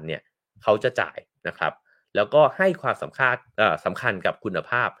นด์ทันเนี่ยเขาจะจ่ายนะครับแล้วก็ให้ความสำคัญกับคุณ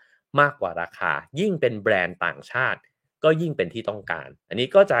ภาพมากกว่าราคายิ่งเป็นแบรนด์ต่างชาติก็ยิ่งเป็นที่ต้องการอันนี้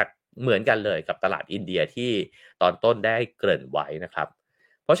ก็จะเหมือนกันเลยกับตลาดอินเดียที่ตอนต้นได้เกริ่นไว้นะครับ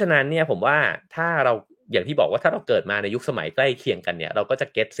เพราะฉะนั้นเนี่ยผมว่าถ้าเราอย่างที่บอกว่าถ้าเราเกิดมาในยุคสมัยใกล้เคียงกันเนี่ยเราก็จะ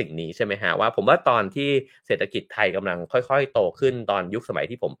เก็ตสิ่งนี้ใช่ไหมฮะว่าผมว่าตอนที่เศรษฐกิจไทยกำลังค่อยๆโตขึ้นตอนยุคสมัย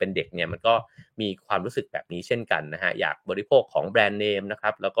ที่ผมเป็นเด็กเนี่ยมันก็มีความรู้สึกแบบนี้เช่นกันนะฮะอยากบริโภคของแบรนด์เนมนะค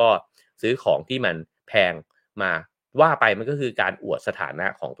รับแล้วก็ซื้อของที่มันแพงมาว่าไปมันก็คือการอวดสถานะ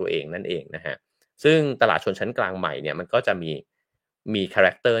ของตัวเองนั่นเองนะฮะซึ่งตลาดชนชั้นกลางใหม่เนี่ยมันก็จะมีคาแร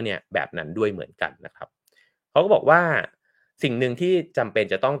คเตอร์เนี่ยแบบนั้นด้วยเหมือนกันนะครับเขาก็บอกว่าสิ่งหนึ่งที่จำเป็น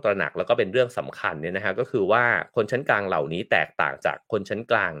จะต้องตระหนักแล้วก็เป็นเรื่องสำคัญเนี่ยนะฮะก็คือว่าคนชั้นกลางเหล่านี้แตกต่างจากคนชั้น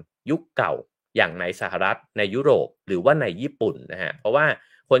กลางยุคเก่าอย่างในสหรัฐในยุโรปหรือว่าในญี่ปุ่นนะฮะเพราะว่า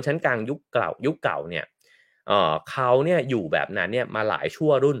คนชั้นกลางยุคเก่าเนี่ยเขาเนี่ยอยู่แบบนั้นเนี่ยมาหลายชั่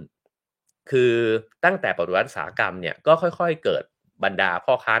วรุ่นคือตั้งแต่ปฏิวัติอุตสาหกรรมเนี่ยก็ค่อยๆเกิด บรรดา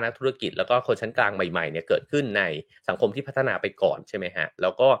พ่อค้านักธุรกิจแล้วก็คนชั้นกลางใหม่ๆเนี่ยเกิดขึ้นในสังคมที่พัฒนาไปก่อนใช่ไหมฮะแล้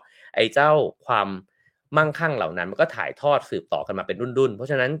วก็ไอ้เจ้าความมั่งคั่งเหล่านั้นมันก็ถ่ายทอดสืบต่อกันมาเป็นรุ่นๆเพราะ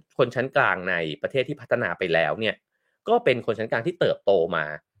ฉะนั้นคนชั้นกลางในประเทศที่พัฒนาไปแล้วเนี่ยก็เป็นคนชั้นกลางที่เติบโตมา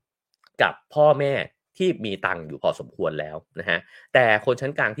กับพ่อแม่ที่มีตังค์อยู่พอสมควรแล้วนะฮะแต่คนชั้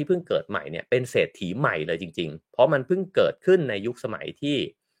นกลางที่เพิ่งเกิดใหม่เนี่ยเป็นเศรษฐีใหม่เลยจริงๆเพราะมันเพิ่งเกิดขึ้นในยุคสมัยที่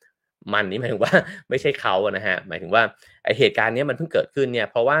มันนี่หมายถึงว่าไม่ใช่เขานะฮะหมายถึงว่าไอเหตุการณ์นี้มันเพิ่งเกิดขึ้นเนี่ย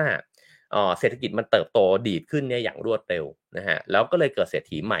เพราะว่าเศรษฐกิจมันเติบโตดีดขึ้นเนี่ยอย่างรวดเร็วนะฮะแล้วก็เลยเกิดเศรษ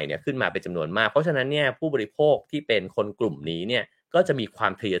ฐีใหม่เนี่ยขึ้นมาเป็นจำนวนมากเพราะฉะนั้นเนี่ยผู้บริโภคที่เป็นคนกลุ่มนี้เนี่ยก็จะมีควา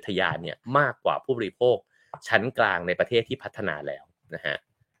มทะเยอทะยานเนี่ยมากกว่าผู้บริโภคชั้นกลางในประเทศที่พัฒนาแล้วนะฮะ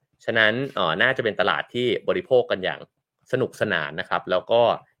ฉะนั้นน่าจะเป็นตลาดที่บริโภคกันอย่างสนุกสนานนะครับแล้วก็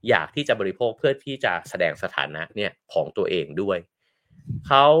อยากที่จะบริโภคเพื่อที่จะแสดงสถานะเนี่ยของตัวเองด้วย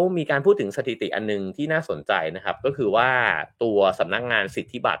เขามีการพูดถึงสถิติอันนึงที่น่าสนใจนะครับก็คือว่าตัวสำนักงานสิท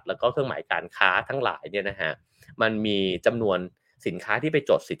ธิบัตรแล้วก็เครื่องหมายการค้าทั้งหลายเนี่ยนะฮะมันมีจำนวนสินค้าที่ไป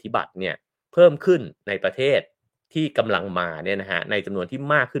จดสิทธิบัตรเนี่ยเพิ่มขึ้นในประเทศที่กำลังมาเนี่ยนะฮะในจำนวนที่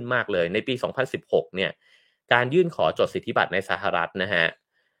มากขึ้นมากเลยในปี2016เนี่ยการยื่นขอจดสิทธิบัตรในสหรัฐนะฮะ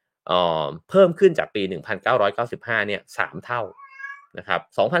เพิ่มขึ้นจากปี1995เนี่ย3เท่านะครับ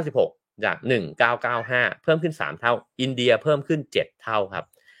2016จาก1995เพิ่มขึ้น3เท่าอินเดียเพิ่มขึ้น7เท่าครับ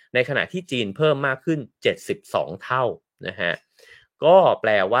ในขณะที่จีนเพิ่มมากขึ้น72เท่านะฮะก็แป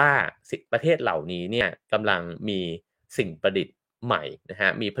ลว่าประเทศเหล่านี้เนี่ยกำลังมีสิ่งประดิษฐ์ใหม่นะฮะ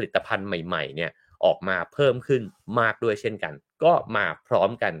มีผลิตภัณฑ์ใหม่ๆเนี่ยออกมาเพิ่มขึ้นมากด้วยเช่นกันก็มาพร้อม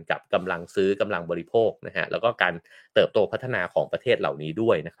กันกับกำลังซื้อกำลังบริโภคนะฮะแล้วก็การเติบโตพัฒนาของประเทศเหล่านี้ด้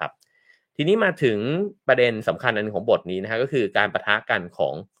วยนะครับทีนี้มาถึงประเด็นสำคัญอันของบทนี้นะฮะก็คือการปะทะกันขอ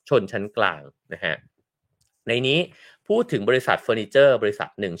งชนชั้นกลางนะฮะในนี้พูดถึงบริษัทเฟอร์นิเจอร์บริษัท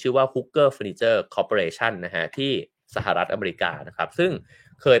หนึ่งชื่อว่า Hooker Furniture Corporation นะฮะที่สหรัฐอเมริกานะครับซึ่ง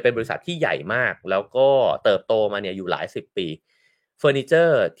เคยเป็นบริษัทที่ใหญ่มากแล้วก็เติบโตมาเนี่ยอยู่หลายสิบปีเฟอร์นิเจอ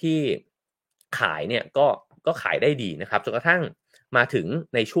ร์ที่ขายเนี่ยก็ขายได้ดีนะครับจนกระทั่งมาถึง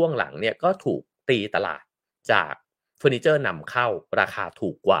ในช่วงหลังเนี่ยก็ถูกตีตลาดจากเฟอร์นิเจอร์นำเข้าราคาถู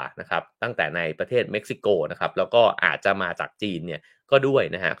กกว่านะครับตั้งแต่ในประเทศเม็กซิโกนะครับแล้วก็อาจจะมาจากจีนเนี่ยก็ด้วย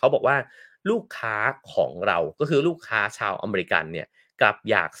นะฮะเขาบอกว่าลูกค้าของเราก็คือลูกค้าชาวอเมริกันเนี่ยกลับ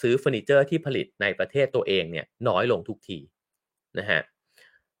อยากซื้อเฟอร์นิเจอร์ที่ผลิตในประเทศตัวเองเนี่ยน้อยลงทุกทีนะฮะ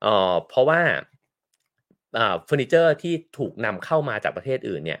เพราะว่าเฟอร์นิเจอร์ที่ถูกนำเข้ามาจากประเทศ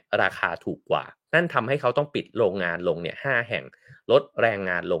อื่นเนี่ยราคาถูกกว่านั่นทำให้เขาต้องปิดโรงงานลงเนี่ย5แห่งลดแรง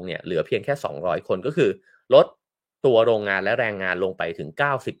งานลงเนี่ยเหลือเพียงแค่200คนก็คือลดตัวโรงงานและแรงงานลงไปถึง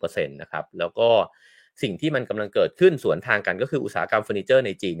 90% นะครับแล้วก็สิ่งที่มันกำลังเกิดขึ้นสวนทางกันก็คืออุตสาหกรรมเฟอร์นิเจอร์ใ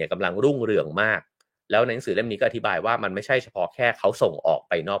นจีนเนี่ยกำลังรุ่งเรืองมากแล้วในหนังสือเล่มนี้ก็อธิบายว่ามันไม่ใช่เฉพาะแค่เขาส่งออก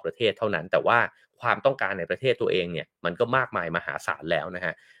ไปนอกประเทศเท่านั้นแต่ว่าความต้องการในประเทศตัวเองเนี่ยมันก็มากมายมหาศาลแล้วนะฮ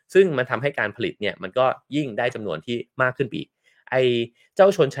ะซึ่งมันทำให้การผลิตเนี่ยมันก็ยิ่งได้จำนวนที่มากขึ้นอีกไอ้เจ้า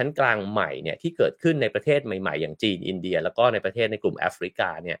ชนชั้นกลางใหม่เนี่ยที่เกิดขึ้นในประเทศใหม่ๆอย่างจีนอินเดียแล้วก็ในประเทศในกลุ่มแอฟริกา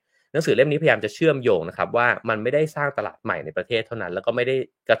เนี่ยหนังสือเล่มนี้พยายามจะเชื่อมโยงนะครับว่ามันไม่ได้สร้างตลาดใหม่ในประเทศเท่านั้นแล้วก็ไม่ได้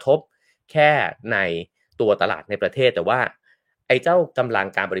กระทบแค่ในตัวตลาดในประเทศแต่ว่าไอ้เจ้ากำลัง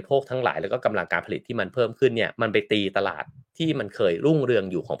การบริโภคทั้งหลายแล้วก็กำลังการผลิตที่มันเพิ่มขึ้นเนี่ยมันไปตีตลาดที่มันเคยรุ่งเรือง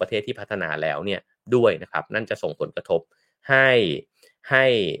อยู่ของประเทศที่พัฒนาแล้วเนี่ยด้วยนะครับนั่นจะส่งผลกระทบให้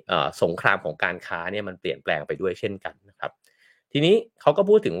สงครามของการค้าเนี่ยมันเปลี่ยนแปลงไปด้วยเช่นกันนะครับทีนี้เขาก็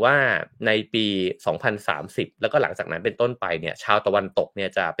พูดถึงว่าในปี2030แล้วก็หลังจากนั้นเป็นต้นไปเนี่ยชาวตะวันตกเนี่ย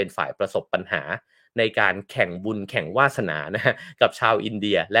จะเป็นฝ่ายประสบปัญหาในการแข่งบุญแข่งวาสนานะฮะกับชาวอินเ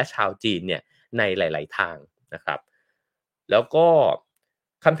ดียและชาวจีนเนี่ยในหลายๆทางนะครับแล้วก็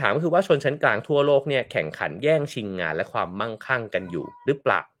คำถามก็คือว่าชนชั้นกลางทั่วโลกเนี่ยแข่งขันแย่งชิงงานและความมั่งคั่งกันอยู่หรือเป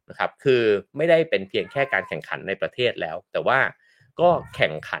ล่านะครับคือไม่ได้เป็นเพียงแค่การแข่งขันในประเทศแล้วแต่ว่าก็แข่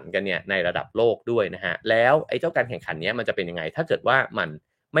งขันกันเนี่ยในระดับโลกด้วยนะฮะแล้วไอ้เจ้าการแข่งขันเนี้ยมันจะเป็นยังไงถ้าเกิดว่ามัน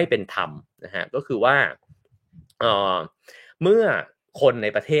ไม่เป็นธรรมนะฮะก็คือว่าเอ่อเมื่อคนใน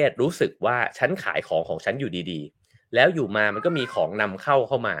ประเทศรู้สึกว่าฉันขายของฉันอยู่ดีๆแล้วอยู่มามันก็มีของนำเข้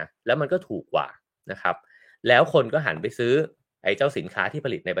ามาแล้วมันก็ถูกกว่านะครับแล้วคนก็หันไปซื้อไอ้เจ้าสินค้าที่ผ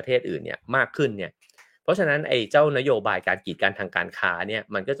ลิตในประเทศอื่นเนี่ยมากขึ้นเนี่ยเพราะฉะนั้นไอ้เจ้านโยบายการกีดกันทางการค้าเนี่ย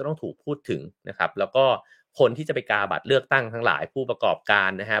มันก็จะต้องถูกพูดถึงนะครับแล้วก็คนที่จะไปกาบัตรเลือกตั้งทั้งหลายผู้ประกอบการ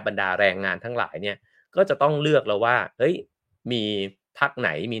นะฮะบรรดาแรงงานทั้งหลายเนี่ยก็จะต้องเลือกแล้วว่าเฮ้ยมีพรรคไหน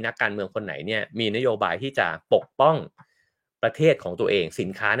มีนักการเมืองคนไหนเนี่ยมีนโยบายที่จะปกป้องประเทศของตัวเองสิน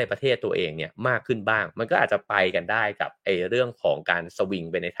ค้าในประเทศตัวเองเนี่ยมากขึ้นบ้างมันก็อาจจะไปกันได้กับไอ้เรื่องของการสวิง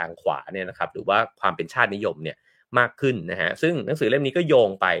ไปในทางขวาเนี่ยนะครับหรือว่าความเป็นชาตินิยมเนี่ยมากขึ้นนะฮะซึ่งหนังสือเล่มนี้ก็โยง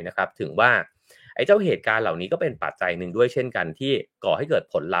ไปนะครับถึงว่าไอ้ เจ้าเหตุการณ์เหล่านี้ก็เป็นปัจจัยหนึ่งด้วยเช่นกันที่ก่อให้เกิด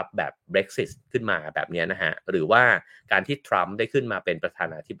ผลลัพธ์แบบ Brexit ขึ้นมาแบบนี้นะฮะหรือว่าการที่ทรัมป์ได้ขึ้นมาเป็นประธา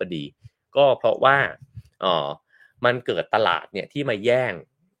นาธิบดีก็เพราะว่าเอ่อมันเกิดตลาดเนี่ยที่มาแย่ง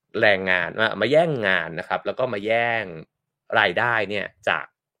แรงงานมาแย่งงานนะครับแล้วก็มาแย่งรายได้เนี่ยจาก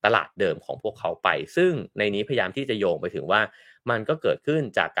ตลาดเดิมของพวกเขาไปซึ่งในนี้พยายามที่จะโยงไปถึงว่ามันก็เกิดขึ้น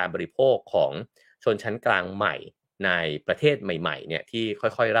จากการบริโภคของชนชั้นกลางใหม่ในประเทศใหม่ๆเนี่ยที่ค่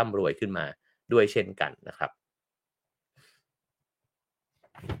อยๆร่ำรวยขึ้นมาด้วยเช่นกันนะครับ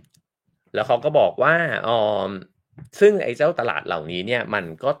แล้วเขาก็บอกว่าซึ่งไอ้เจ้าตลาดเหล่านี้เนี่ยมัน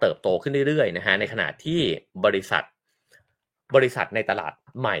ก็เติบโตขึ้นเรื่อยๆนะฮะในขณะที่บริษัทในตลาด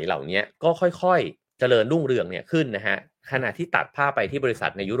ใหม่เหล่านี้ก็ค่อยๆเจริญรุ่งเรืองเนี่ยขึ้นนะฮะขณะที่ตัดภาพไปที่บริษั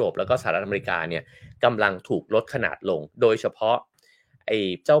ทในยุโรปแล้วก็สหรัฐอเมริกาเนี่ยกำลังถูกลดขนาดลงโดยเฉพาะไอ้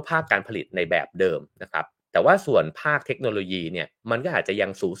เจ้าภาคการผลิตในแบบเดิมนะครับแต่ว่าส่วนภาคเทคโนโลยีเนี่ยมันก็อาจจะยั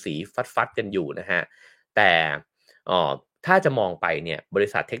งสูสีฟัดๆกันอยู่นะฮะแต่ถ้าจะมองไปเนี่ยบริ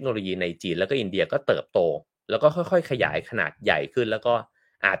ษัทเทคโนโลยีในจีนแล้วก็อินเดียก็เติบโตแล้วก็ค่อยๆขยายขนาดใหญ่ขึ้นแล้วก็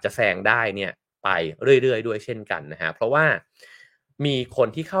อาจจะแซงได้เนี่ยไปเรื่อยๆด้วยเช่นกันนะฮะเพราะว่ามีคน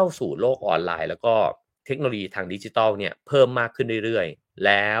ที่เข้าสู่โลกออนไลน์แล้วก็เทคโนโลยีทางดิจิทัลเนี่ยเพิ่มมากขึ้นเรื่อยๆแ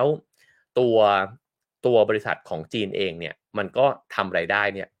ล้วตัวบริษัทของจีนเองเนี่ยมันก็ทำรายได้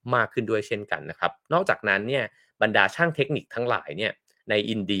เนี่ยมากขึ้นด้วยเช่นกันนะครับนอกจากนั้นเนี่ยบรรดาช่างเทคนิคทั้งหลายเนี่ยใน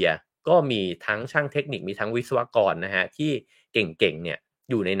อินเดียก็มีทั้งช่างเทคนิคมีทั้งวิศวกรนะฮะที่เก่งๆเนี่ย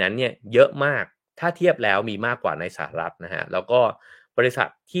อยู่ในนั้นเนี่ยเยอะมากถ้าเทียบแล้วมีมากกว่าในสหรัฐนะฮะแล้วก็บริษัท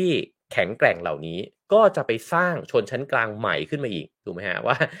ที่แข็งแกร่งเหล่านี้ก็จะไปสร้างชนชั้นกลางใหม่ขึ้นมาอีกถูกไหมฮะ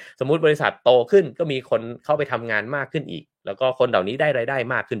ว่าสมมุติบริษัทโตขึ้นก็มีคนเข้าไปทำงานมากขึ้นอีกแล้วก็คนเหล่านี้ได้รายได้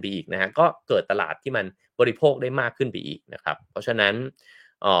มากขึ้นไปอีกนะฮะก็เกิดตลาดที่มันบริโภคได้มากขึ้นไปอีกนะครับเพราะฉะนั้น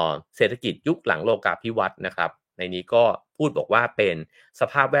เศรษฐกิจยุคหลังโลกาภิวัตน์นะครับในนี้ก็พูดบอกว่าเป็นส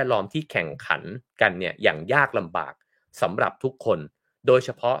ภาพแวดล้อมที่แข่งขันกันเนี่ยอย่างยากลำบากสำหรับทุกคนโดยเฉ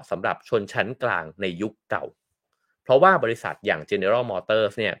พาะสำหรับชนชั้นกลางในยุคเก่าเพราะว่าบริษัทอย่าง General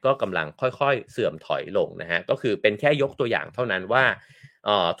Motors เนี่ยก็กำลังค่อยๆเสื่อมถอยลงนะฮะก็คือเป็นแค่ยกตัวอย่างเท่านั้นว่า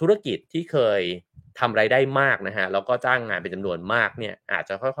ธุรกิจที่เคยทำรายได้มากนะฮะแล้วก็จ้างงานเป็นจำนวนมากเนี่ยอาจ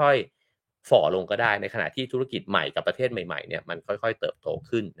จะค่อยๆฝ่อลงก็ได้ในขณะที่ธุรกิจใหม่กับประเทศใหม่ๆเนี่ยมันค่อยๆเติบโต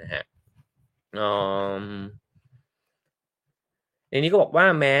ขึ้นนะฮะอืม ในนี้ก็บอกว่า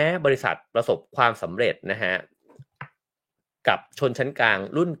แม้บริษัทประสบความสำเร็จนะฮะกับชนชั้นกลาง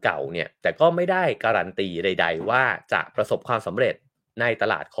รุ่นเก่าเนี่ยแต่ก็ไม่ได้การันตีใดๆว่าจะประสบความสำเร็จในต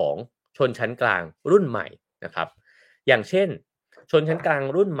ลาดของชนชั้นกลางรุ่นใหม่นะครับอย่างเช่นชนชั้นกลาง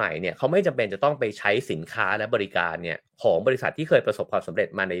รุ่นใหม่เนี่ยเขาไม่จำเป็นจะต้องไปใช้สินค้าและบริการเนี่ยของบริษัทที่เคยประสบความสำเร็จ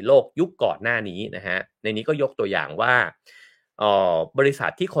มาในโลกยุคก่อนหน้านี้นะฮะในนี้ก็ยกตัวอย่างว่าบริษั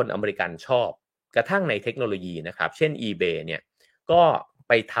ทที่คนอเมริกันชอบกระทั่งในเทคโนโลยีนะครับเช่น eBay เนี่ยก็ไ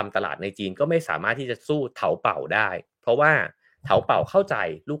ปทำตลาดในจีนก็ไม่สามารถที่จะสู้เถาเป่าได้เพราะว่าเถาเป่าเข้าใจ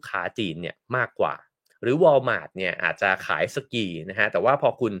ลูกค้าจีนเนี่ยมากกว่าหรือ Walmart เนี่ยอาจจะขายสกีนะฮะแต่ว่าพอ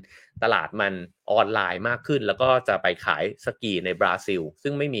คุณตลาดมันออนไลน์มากขึ้นแล้วก็จะไปขายสกีในบราซิล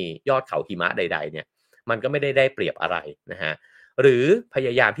ซึ่งไม่มียอดเขาหิมะใดๆเนี่ยมันก็ไม่ได้เปรียบอะไรนะฮะหรือพย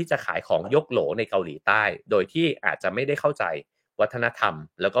ายามที่จะขายของยกโหลในเกาหลีใต้โดยที่อาจจะไม่ได้เข้าใจวัฒนธรรม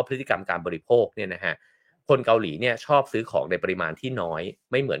แล้วก็พฤติกรรมการบริโภคเนี่ยนะฮะคนเกาหลีเนี่ยชอบซื้อของในปริมาณที่น้อย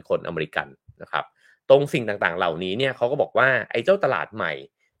ไม่เหมือนคนอเมริกันนะครับตรงสิ่งต่างๆเหล่านี้เนี่ยเขาก็บอกว่าไอ้เจ้าตลาดใหม่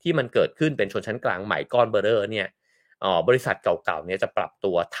ที่มันเกิดขึ้นเป็นชนชั้นกลางใหม่ก้อนเบอร์เรอร์เนี่ยบริษัทเก่าๆเนี่ยจะปรับ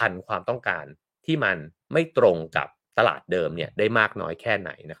ตัวทันความต้องการที่มันไม่ตรงกับตลาดเดิมเนี่ยได้มากน้อยแค่ไห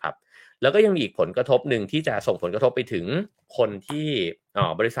นนะครับแล้วก็ยังมีอีกผลกระทบหนึ่งที่จะส่งผลกระทบไปถึงคนที่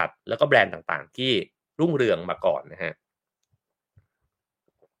บริษัทแล้วก็แบรนด์ต่างๆที่รุ่งเรืองมาก่อนนะฮะ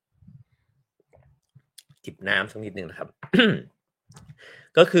จิบน้ำสักนิดนึงนะครับ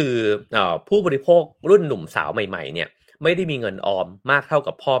ก็คือผู้บริโภครุ่นหนุ่มสาวใหม่ๆเนี่ยไม่ได้มีเงินออมมากเท่า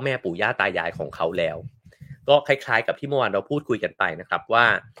กับพ่อแม่ปู่ย่าตายายของเขาแล้วก็คล้ายๆกับที่เมื่อวานเราพูดคุยกันไปนะครับว่า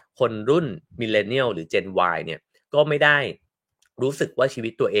คนรุ่นมิลเลนเนียลหรือ Gen Y เนี่ยก็ไม่ได้รู้สึกว่าชีวิ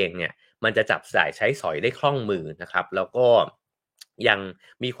ตตัวเองเนี่ยมันจะจับจ่ายใช้สอยได้คล่องมือนะครับแล้วก็ยัง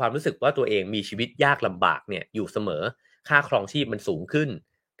มีความรู้สึกว่าตัวเองมีชีวิตยากลำบากเนี่ยอยู่เสมอค่าครองชีพมันสูงขึ้น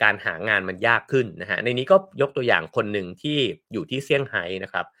การหางานมันยากขึ้นนะฮะในนี้ก็ยกตัวอย่างคนหนึ่งที่อยู่ที่เซี่ยงไฮ้น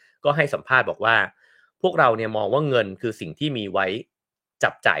ะครับก็ให้สัมภาษณ์บอกว่าพวกเราเนี่ยมองว่าเงินคือสิ่งที่มีไว้จั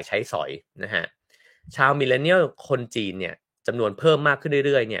บจ่ายใช้สอยนะฮะชาวมิลเลนเนียลคนจีนเนี่ยจำนวนเพิ่มมากขึ้น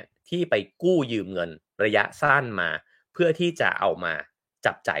เรื่อยๆเนี่ยที่ไปกู้ยืมเงินระยะสั้นมาเพื่อที่จะเอามา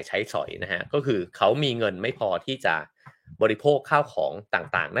จับจ่ายใช้สอยนะฮะก็คือเขามีเงินไม่พอที่จะบริโภคข้าวของ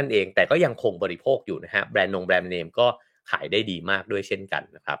ต่างๆนั่นเองแต่ก็ยังคงบริโภคอยู่นะฮะแบรนด์เนมก็ขายได้ดีมากด้วยเช่นกัน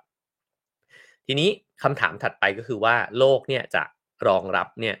นะครับทีนี้คำถามถัดไปก็คือว่าโลกเนี่ยจะรองรับ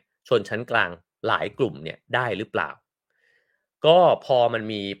เนี่ยชนชั้นกลาง หลายกลุ่มเนี่ยได้หรือเปล่าก็พอมัน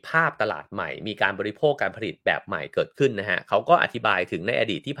มีภาพตลาดใหม่มีการบริโภคการผลิตแบบใหม่เกิดขึ้นนะฮะเขาก็อธิบายถึงในอ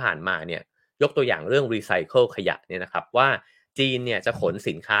ดีตที่ผ่านมาเนี่ยยกตัวอย่างเรื่องรีไซเคิลขยะเนี่ยนะครับว่าจีนเนี่ยจะขน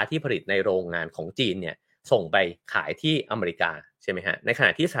สินค้าที่ผลิตในโรงงานของจีนเนี่ยส่งไปขายที่อเมริกาใช่ไหมฮะในขณ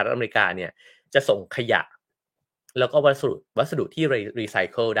ะที่สหรัฐอเมริกาเนี่ยจะส่งขยะแล้วก็วัสดุที่รีไซ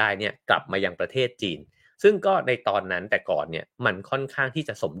เคิลได้เนี่ยกลับมายังประเทศจีนซึ่งก็ในตอนนั้นแต่ก่อนเนี่ยมันค่อนข้างที่จ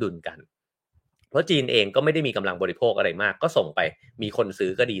ะสมดุลกันเพราะจีนเองก็ไม่ได้มีกำลังบริโภคอะไรมากก็ส่งไปมีคนซื้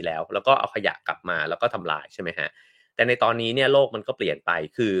อก็ดีแล้วก็เอาขยะกลับมาแล้วก็ทำลายใช่ไหมฮะแต่ในตอนนี้เนี่ยโลกมันก็เปลี่ยนไป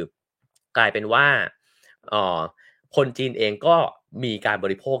คือกลายเป็นว่าเอ่อคนจีนเองก็มีการบ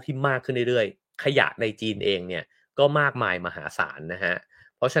ริโภคที่มากขึ้นเรื่อยๆขยะในจีนเองเนี่ยก็มากมายมหาศาลนะฮะ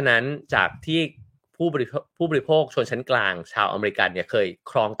เพราะฉะนั้นจากที่ผู้บริโภคชนชั้นกลางชาวอเมริกันเนี่ยเคย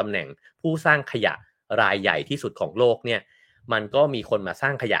ครองตำแหน่งผู้สร้างขยะรายใหญ่ที่สุดของโลกเนี่ยมันก็มีคนมาสร้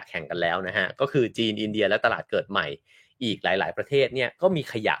างขยะแข่งกันแล้วนะฮะก็คือจีนอินเดียและตลาดเกิดใหม่อีกหลายๆประเทศเนี่ยก็มี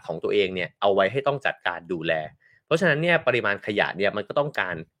ขยะของตัวเองเนี่ยเอาไว้ให้ต้องจัดการดูแลเพราะฉะนั้นเนี่ยปริมาณขยะเนี่ยมันก็ต้องกา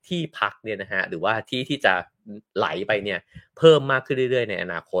รที่พักเนี่ยนะฮะหรือว่าที่จะไหลไปเนี่ยเพิ่มมากขึ้นเรื่อยๆในอ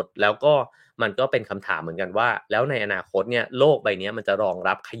นาคตแล้วก็มันก็เป็นคำถามเหมือนกันว่าแล้วในอนาคตเนี่ยโลกใบนี้มันจะรอง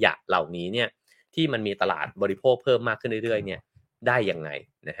รับขยะเหล่านี้เนี่ยที่มันมีตลาดบริโภคเพิ่มมากขึ้นเรื่อยๆเนี่ยได้ยังไง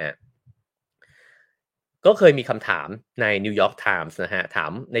นะฮะก็เคยมีคำถามใน New York Times นะฮะถา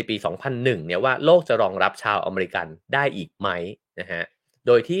มในปี 2001เนี่ยว่าโลกจะรองรับชาวอเมริกันได้อีกไหมนะฮะโ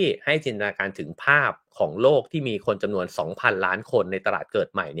ดยที่ให้จินตนาการถึงภาพของโลกที่มีคนจำนวน 2,000 ล้านคนในตลาดเกิด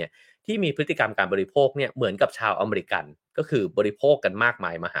ใหม่เนี่ยที่มีพฤติกรรมการบริโภคเนี่ยเหมือนกับชาวอเมริกันก็คือบริโภคกันมากม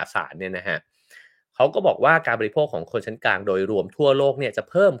ายมหาศาลเนี่ยนะฮะเขาก็บอกว่าการบริโภคของคนชั้นกลางโดยรวมทั่วโลกเนี่ยจะ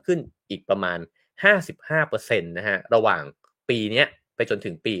เพิ่มขึ้นอีกประมาณ 55%นะฮะระหว่างปีนี้ไปจนถึ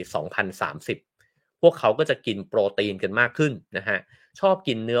งปี 2030 พวกเขาก็จะกินโปรตีนกันมากขึ้นนะฮะชอบ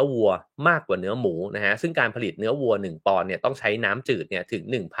กินเนื้อวัวมากกว่าเนื้อหมูนะฮะซึ่งการผลิตเนื้อวัว1ปอนด์เนี่ยต้องใช้น้ำจืดเนี่ยถึง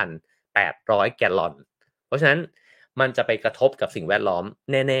 1,800 แกลลอนเพราะฉะนั้นมันจะไปกระทบกับสิ่งแวดล้อม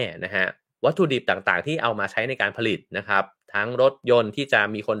แน่ๆนะฮะวัตถุดิบต่างๆที่เอามาใช้ในการผลิตนะครับทั้งรถยนต์ที่จะ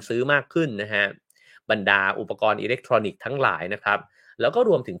มีคนซื้อมากขึ้นนะฮะบรรดาอุปกรณ์อิเล็กทรอนิกส์ทั้งหลายนะครับแล้วก็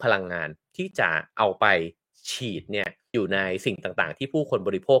รวมถึงพลังงานที่จะเอาไปฉีดเนี่ยอยู่ในสิ่งต่างๆที่ผู้คนบ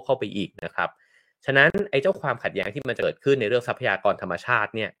ริโภคเข้าไปอีกนะครับ ฉะนั้นไอ้เจ้าความขัดแย้งที่มันจะเกิดขึ้นในเรื่องทรัพยากรธรรมชา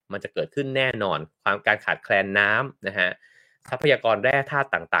ติเนี่ยมันจะเกิดขึ้นแน่นอนความการขาดแคลนน้ำนะฮะทรัพยากรแร่ธาตุ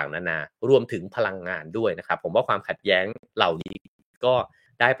ต่างๆนานารวมถึงพลังงานด้วยนะครับผมว่าความขัดแย้งเหล่านี้ก็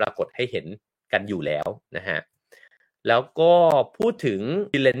ได้ปรากฏให้เห็นกันอยู่แล้วนะฮะแล้วก็พูดถึง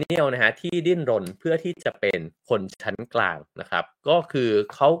Millennial นะฮะที่ดิ้นรนเพื่อที่จะเป็นคนชั้นกลางนะครับก็คือ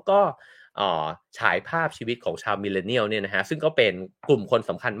เขาก็ฉายภาพชีวิตของชาว Millennial เนี่ยนะฮะซึ่งก็เป็นกลุ่มคน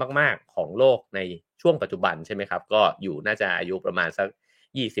สำคัญมากๆของโลกในช่วงปัจจุบันใช่ไหมครับก็อยู่น่าจะอายุประมาณสัก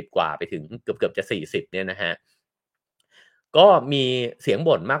20กว่าไปถึงเกือบจะ40เนี่ยนะฮะก็มีเสียง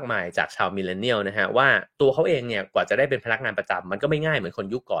บ่นมากมายจากชาว Millennial นะฮะว่าตัวเขาเองเนี่ยกว่าจะได้เป็นพนักงานประจำมันก็ไม่ง่ายเหมือนคน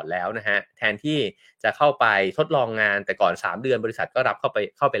ยุคก่อนแล้วนะฮะแทนที่จะเข้าไปทดลองงานแต่ก่อน3เดือนบริษัทก็รับเข้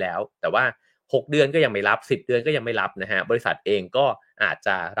าไปแล้วแต่ว่า6เดือนก็ยังไม่รับ10เดือนก็ยังไม่รับนะฮะบริษัทเองก็อาจจ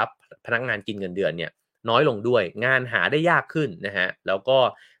ะรับพนักงานกินเงินเดือนเนี่ยน้อยลงด้วยงานหาได้ยากขึ้นนะฮะแล้วก็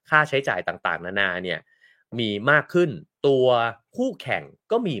ค่าใช้จ่ายต่างๆนานาเนี่ยมีมากขึ้นตัวคู่แข่ง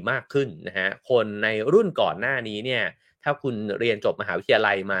ก็มีมากขึ้นนะฮะคนในรุ่นก่อนหน้านี้เนี่ย ถ้าคุณเรียนจบมหาวิทยา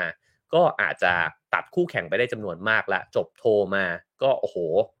ลัยมา ก็อาจจะตัดคู่แข่งไปได้จำนวนมากละจบโทมาก็โอ้โห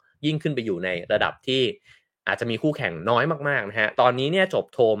ยิ่งขึ้นไปอยู่ในระดับที่อาจจะมีคู่แข่งน้อยมากๆนะฮะตอนนี้เนี่ยจบ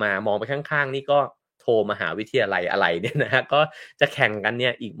โทมามองไปข้างๆนี่ก็โทมหาวิทยาลัยอะไรเนี่ยนะฮะก็จะแข่งกันเนี่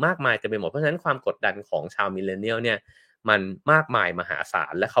ยอีกมากมายจะไปหมดเพราะฉะนั้นความกดดันของชาวมิลเลนเนียลเนี่ยมันมากมายมหาศา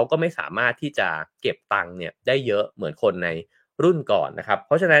ลและเขาก็ไม่สามารถที่จะเก็บตังค์เนี่ยได้เยอะเหมือนคนใน รุ่นก่อนนะครับเ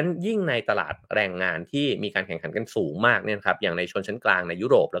พราะฉะนั้นยิ่งในตลาดแรงงานที่มีการแข่งขันกันสูงมากเนี่ยครับอย่างในชนชั้นกลางในยุ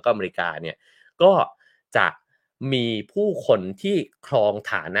โรปแล้วก็อเมริกาเนี่ยก็จะมีผู้คนที่ครอง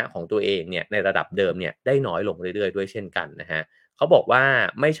ฐานะของตัวเองเนี่ยในระดับเดิมเนี่ยได้น้อยลงเรื่อยๆด้วยเช่นกันนะฮะเขาบอกว่า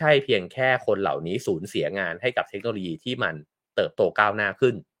ไม่ใช่เพียงแค่คนเหล่านี้สูญเสียงานให้กับเทคโนโลยีที่มันเติบโตก้าวหน้า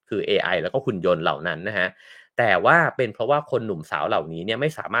ขึ้นคือเอไอแล้วก็หุ่นยนต์เหล่านั้นนะฮะแต่ว่าเป็นเพราะว่าคนหนุ่มสาวเหล่านี้เนี่ยไม่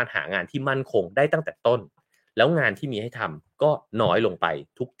สามารถหางานที่มั่นคงได้ตั้งแต่ต้น แล้วงานที่มีให้ทำก็น้อยลงไป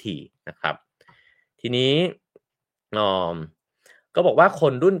ทุกทีนะครับทีนี้ออก็บอกว่าค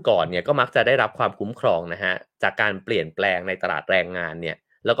นรุ่นก่อนเนี่ยก็มักจะได้รับความคุ้มครองนะฮะจากการเปลี่ยนแปลงในตลาดแรงงานเนี่ย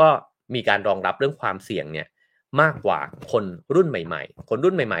แล้วก็มีการรองรับเรื่องความเสี่ยงเนี่ยมากกว่าคนรุ่นใหม่ๆคน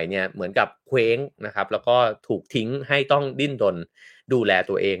รุ่นใหม่ๆเนี่ยเหมือนกับเคว้งนะครับแล้วก็ถูกทิ้งให้ต้องดิ้นรนดูแล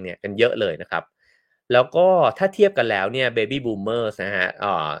ตัวเองเนี่ยกันเยอะเลยนะครับแล้วก็ถ้าเทียบกันแล้วเนี่ย Baby Boomers นะฮะ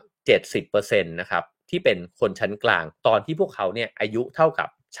70%นต์นะครับที่เป็นคนชั้นกลางตอนที่พวกเขาเนี่ยอายุเท่ากับ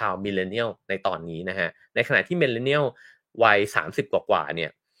ชาวมิลเลนเนียลในตอนนี้นะฮะในขณะที่มิลเลนเนียลวัย30กว่าๆเนี่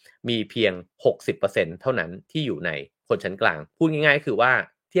ยมีเพียง 60% เท่านั้นที่อยู่ในคนชั้นกลางพูดง่ายๆคือว่า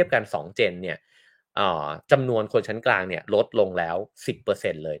เทียบกัน2เจนเนี่ยจำนวนคนชั้นกลางเนี่ยลดลงแล้ว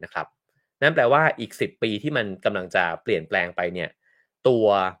 10% เลยนะครับนั่นแปลว่าอีก10ปีที่มันกำลังจะเปลี่ยนแปลงไปเนี่ยตัว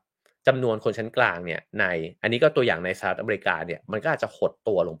จำนวนคนชั้นกลางเนี่ยในอันนี้ก็ตัวอย่างในสหรัฐอเมริกาเนี่ยมันก็อาจจะหด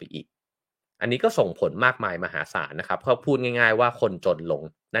ตัวลงไปอีกอันนี้ก็ส่งผลมากมายมหาศาลนะครับเขาพูดง่ายๆว่าคนจนลง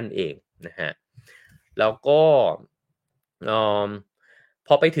นั่นเองนะฮะแล้วก็เอ่อพ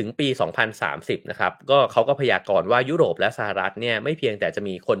อไปถึงปี2030นะครับก็เขาก็พยากรณ์ว่ายุโรปและสหรัฐเนี่ยไม่เพียงแต่จะ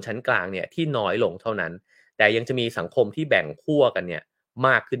มีคนชั้นกลางเนี่ยที่น้อยลงเท่านั้นแต่ยังจะมีสังคมที่แบ่งขั้วกันเนี่ยม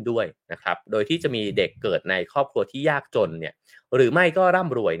ากขึ้นด้วยนะครับโดยที่จะมีเด็กเกิดในครอบครัวที่ยากจนเนี่ยหรือไม่ก็ร่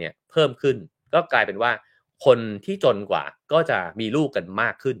ำรวยเนี่ยเพิ่มขึ้นก็กลายเป็นว่าคนที่จนกว่าก็จะมีลูกกันมา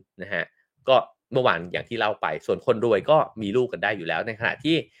กขึ้นนะฮะก็เมื่อวานอย่างที่เล่าไปส่วนคนรวยก็มีลูกกันได้อยู่แล้วในขณะ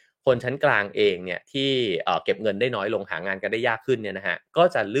ที่คนชั้นกลางเองเนี่ยที่เก็บเงินได้น้อยลงหางานกันได้ยากขึ้นเนี่ยนะฮะก็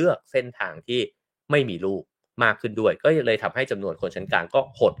จะเลือกเส้นทางที่ไม่มีลูกมากขึ้นด้วยก็เลยทำให้จำนวนคนชั้นกลางก็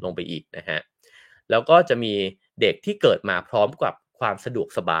หดลงไปอีกนะฮะแล้วก็จะมีเด็กที่เกิดมาพร้อมกับความสะดวก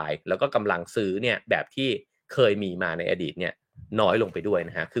สบายแล้วก็กำลังซื้อเนี่ยแบบที่เคยมีมาในอดีตเนี่ยน้อยลงไปด้วย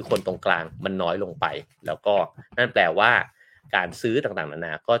นะฮะคือคนตรงกลางมันน้อยลงไปแล้วก็นั่นแปลว่าการซื้อต่างๆนาน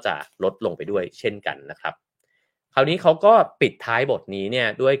าก็จะลดลงไปด้วยเช่นกันนะครับคราวนี้เขาก็ปิดท้ายบทนี้เนี่ย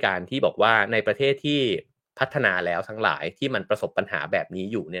ด้วยการที่บอกว่าในประเทศที่พัฒนาแล้วทั้งหลายที่มันประสบปัญหาแบบนี้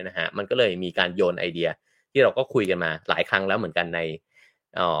อยู่เนี่ยนะฮะมันก็เลยมีการโยนไอเดียที่เราก็คุยกันมาหลายครั้งแล้วเหมือนกันใน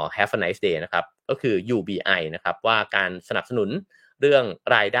Have a nice day นะครับก็คือ UBI นะครับว่าการสนับสนุนเรื่อง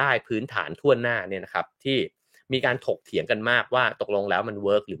รายได้พื้นฐานทั่วหน้าเนี่ยนะครับที่มีการถกเถียงกันมากว่าตกลงแล้วมันเ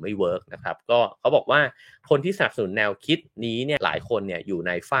วิร์กหรือไม่เวิร์กนะครับก็เขาบอกว่าคนที่สนับสนุนแนวคิดนี้เนี่ยหลายคนเนี่ยอยู่ใ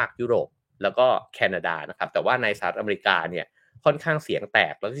นฝากยุโรปแล้วก็แคนาดานะครับแต่ว่าในสหรัฐอเมริกาเนี่ยค่อนข้างเสียงแต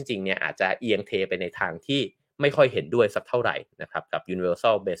กแล้วจริงๆเนี่ยอาจจะเอียงเทไปในทางที่ไม่ค่อยเห็นด้วยสักเท่าไหร่นะครับกับ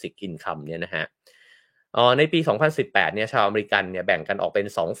Universal Basic Income เนี่ยนะฮะในปี2018เนี่ยชาวอเมริกันเนี่ยแบ่งกันออกเป็น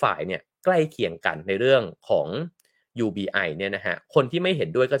2ฝ่ายเนี่ยใกล้เคียงกันในเรื่องของ UBI เนี่ยนะฮะคนที่ไม่เห็น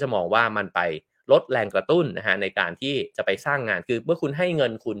ด้วยก็จะมองว่ามันไปลดแรงกระตุ้นนะฮะในการที่จะไปสร้างงานคือเมื่อคุณให้เงิ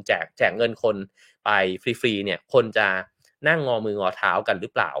นคุณแจกเงินคนไปฟรีๆเนี่ยคนจะนั่งงอมืองอเท้ากันหรื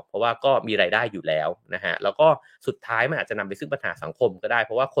อเปล่าเพราะว่าก็มีรายได้อยู่แล้วนะฮะแล้วก็สุดท้ายมันอาจจะนำไปซึ่งปัญหาสังคมก็ได้เ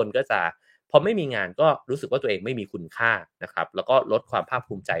พราะว่าคนก็จะพอไม่มีงานก็รู้สึกว่าตัวเองไม่มีคุณค่านะครับแล้วก็ลดความภาค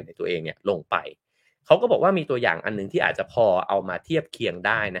ภูมิใจในตัวเองเนี่ยลงไปเขาก็บอกว่ามีตัวอย่างอันหนึ่งที่อาจจะพอเอามาเทียบเคียงไ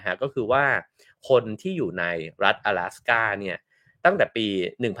ด้นะฮะก็คือว่าคนที่อยู่ในรัฐ阿拉斯กาเนี่ยตั้งแต่ปี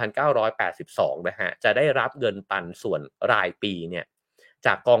1982นะฮะจะได้รับเงินปันส่วนรายปีเนี่ยจ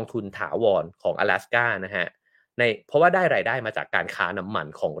ากกองทุนถาวรของ阿拉斯กานะฮะเพราะว่าได้รายได้มาจากการค้าน้ำมัน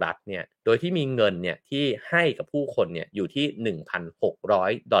ของรัฐเนี่ยโดยที่มีเงินเนี่ยที่ให้กับผู้คนเนี่ยอยู่ที่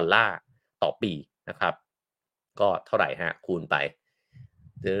 $1,600 ต่อปีนะครับก็เท่าไหร่ฮะคูณไป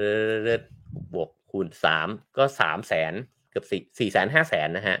บวกคูณ3ก็300,000เกือบ450,000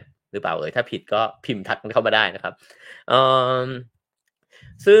นะฮะหรือเปล่าถ้าผิดก็พิมพ์ทักเข้ามาได้นะครับเอ่อ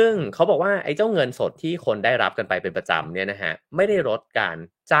ซึ่งเขาบอกว่าไอ้เจ้าเงินสดที่คนได้รับกันไปเป็นประจำเนี่ยนะฮะไม่ได้ลดการ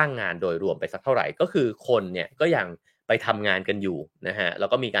จ้างงานโดยรวมไปสักเท่าไหร่ก็คือคนเนี่ยก็ยังไปทำงานกันอยู่นะฮะแล้ว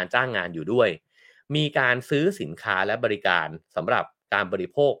ก็มีการจ้างงานอยู่ด้วยมีการซื้อสินค้าและบริการสำหรับการบริ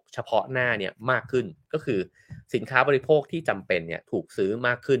โภคเฉพาะหน้าเนี่ยมากขึ้นก็คือสินค้าบริโภคที่จำเป็นเนี่ยถูกซื้อม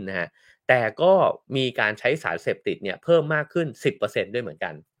ากขึ้นนะฮะแต่ก็มีการใช้สารเสพติดเนี่ยเพิ่มมากขึ้น 10% ด้วยเหมือนกั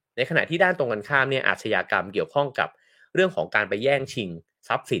นในขณะที่ด้านตรงกันข้ามเนี่ยอาชญากรรมเกี่ยวข้องกับเรื่องของการไปแย่งชิงท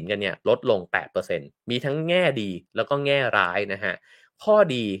รัพย์สินกันเนี่ยลดลง 8% มีทั้งแง่ดีแล้วก็แง่ร้ายนะฮะข้อ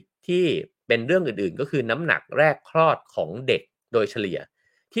ดีที่เป็นเรื่องอื่นๆก็คือน้ำหนักแรกคลอดของเด็กโดยเฉลี่ย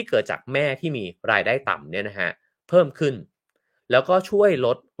ที่เกิดจากแม่ที่มีรายได้ต่ำเนี่ยนะฮะเพิ่มขึ้นแล้วก็ช่วยล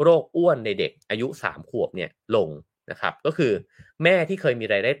ดโรคอ้วนในเด็กอายุ3ขวบเนี่ยลงนะครับก็คือแม่ที่เคยมี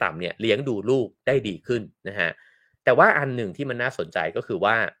รายได้ต่ำเนี่ยเลี้ยงดูลูกได้ดีขึ้นนะฮะแต่ว่าอันหนึ่งที่มันน่าสนใจก็คือ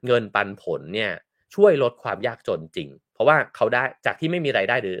ว่าเงินปันผลเนี่ยช่วยลดความยากจนจริงเพราะว่าเขาได้จากที่ไม่มีราย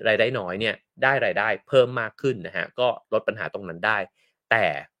ได้หรือรายได้น้อยเนี่ยได้รายได้เพิ่มมากขึ้นนะฮะก็ลดปัญหาตรงนั้นได้แต่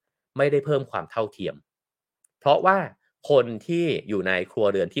ไม่ได้เพิ่มความเท่าเทียมเพราะว่าคนที่อยู่ในครัว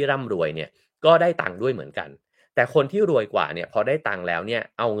เรือนที่ร่ำรวยเนี่ยก็ได้ตังค์ด้วยเหมือนกันแต่คนที่รวยกว่าเนี่ยพอได้ตังค์แล้วเนี่ย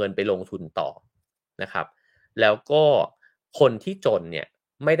เอาเงินไปลงทุนต่อนะครับแล้วก็คนที่จนเนี่ย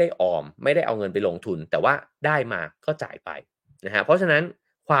ไม่ได้ออมไม่ได้เอาเงินไปลงทุนแต่ว่าได้มาก็จ่ายไปนะฮะเพราะฉะนั้น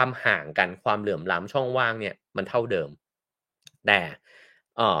ความห่างกันความเหลื่อมล้ำช่องว่างเนี่ยมันเท่าเดิมแต่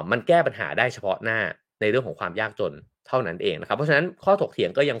มันแก้ปัญหาได้เฉพาะหน้าในเรื่องของความยากจน เท่านั้นเองนะครับเพราะฉะนั้นข้อถกเถีย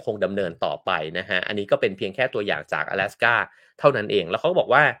งก็ยังคงดำเนินต่อไปนะฮะอันนี้ก็เป็นเพียงแค่ตัวอย่างจาก阿拉斯าเท่านั้นเองแล้วเขาก็บอก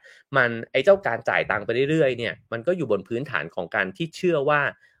ว่ามันไอ้เจ้าการจ่ายตังค์ไปเรื่อยๆเนี่ยมันก็อยู่บนพื้นฐานของการที่เชื่อว่า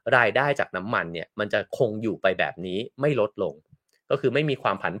รายได้จากน้ำมันเนี่ยมันจะคงอยู่ไปแบบนี้ไม่ลดลงก็คือไม่มีคว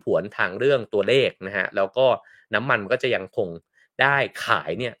ามผันผวนทางเรื่องตัวเลขนะฮะแล้วก็น้ำมันก็จะยังคงได้ขาย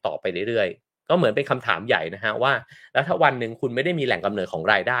เนี่ยต่อไปเรื่อยๆก็เหมือนเป็นคำถามใหญ่นะฮะว่าแล้วถ้าวันหนึ่งคุณไม่ได้มีแหล่งกำเนิดของ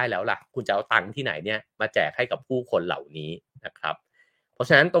รายได้แล้วล่ะคุณจะเอาตังค์ที่ไหนเนี่ยมาแจกให้กับผู้คนเหล่านี้นะครับเพราะฉ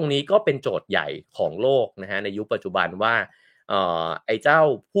ะนั้นตรงนี้ก็เป็นโจทย์ใหญ่ของโลกนะฮะในยุคปัจจุบันว่าไอ้เจ้า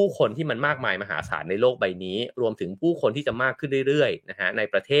ผู้คนที่มันมากมายมหาศาลในโลกใบนี้รวมถึงผู้คนที่จะมากขึ้นเรื่อยๆนะฮะใน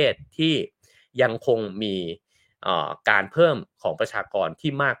ประเทศที่ยังคงมีการเพิ่มของประชากร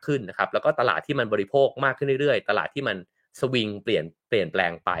ที่มากขึ้นนะครับแล้วก็ตลาดที่มันบริโภคมากขึ้นเรื่อยๆตลาดที่มันสวิงเปลี่ยนแปล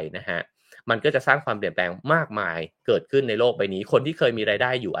งไปนะฮะมันก็จะสร้างความเปลี่ยนแปลงมากมายเกิดขึ้นในโลกใบนี้คนที่เคยมีรายไ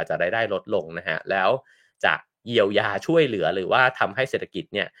ด้อยู่อาจจะรายได้ลดลงนะฮะแล้วจะเยียวยาช่วยเหลือหรือว่าทำให้เศรษฐกิจ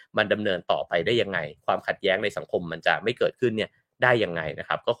เนี่ยมันดำเนินต่อไปได้ยังไงความขัดแย้งในสังคมมันจะไม่เกิดขึ้นเนี่ยได้ยังไงนะค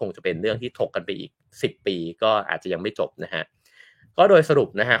รับก็คงจะเป็นเรื่องที่ถกกันไปอีก10ปีก็อาจจะยังไม่จบนะฮะก็โดยสรุป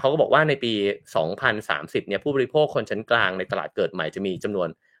นะฮะเขาก็บอกว่าในปี2030เนี่ยผู้บริโภคคนชั้นกลางในตลาดเกิดใหม่จะมีจำนวน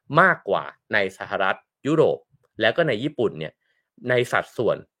มากกว่าในสหรัฐยุโรปแล้วก็ในญี่ปุ่นเนี่ยในสัดส่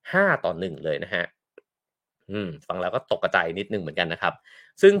วน5:1เลยนะฮะฟังแล้วก็ตกกระจายนิดนึงเหมือนกันนะครับ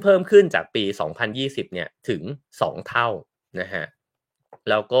ซึ่งเพิ่มขึ้นจากปี2020เนี่ยถึง2เท่านะฮะ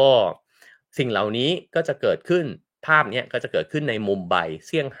แล้วก็สิ่งเหล่านี้ก็จะเกิดขึ้นภาพนี้ก็จะเกิดขึ้นในมุมไบเ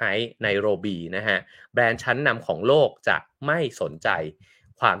ซี่ยงไฮ้ไนโรบีนะฮะแบรนด์ชั้นนำของโลกจะไม่สนใจ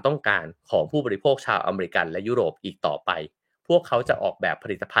ความต้องการของผู้บริโภคชาวอเมริกันและยุโรปอีกต่อไปพวกเขาจะออกแบบผ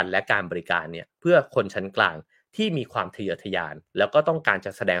ลิตภัณฑ์และการบริการเนี่ยเพื่อคนชั้นกลางที่มีความทะเยอทะยานแล้วก็ต้องการจ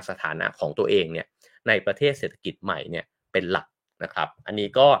ะแสดงสถานะของตัวเองเนี่ยในประเทศเศรษฐกิจใหม่เนี่ยเป็นหลักนะครับอันนี้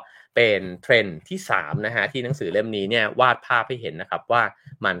ก็เป็นเทรนด์ที่3นะฮะที่หนังสือเล่มนี้เนี่ยวาดภาพให้เห็นนะครับว่า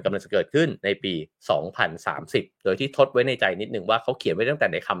มันกำลังจะเกิดขึ้นในปี2030โดยที่ทดไว้ในใจนิดนึงว่าเขาเขียนไว้ตั้งแต่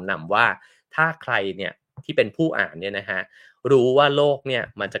ในคำนำว่าถ้าใครเนี่ยที่เป็นผู้อ่านเนี่ยนะฮะรู้ว่าโลกเนี่ย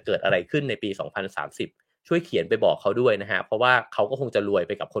มันจะเกิดอะไรขึ้นในปี2030ช่วยเขียนไปบอกเขาด้วยนะฮะเพราะว่าเขาก็คงจะรวยไ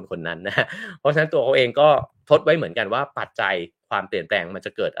ปกับคนคนนั้นนะฮะเพราะฉะนั้นตัวเขาเองก็ทดไว้เหมือนกันว่าปัจจัยความเปลี่ยนแปลงมันจ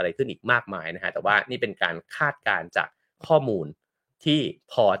ะเกิดอะไรขึ้นอีกมากมายนะฮะแต่ว่านี่เป็นการคาดการณ์จากข้อมูลที่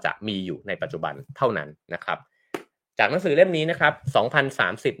พอจะมีอยู่ในปัจจุบันเท่านั้นนะครับจากหนังสือเล่มนี้นะครับ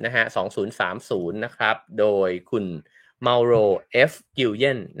2030นะฮะ2030นะครับโดยคุณมาโร F. กิลเย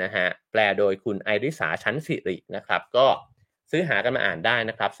นนะฮะแปลโดยคุณไอริสาชั้นสิรินะครับก็ซื้อหากันมาอ่านได้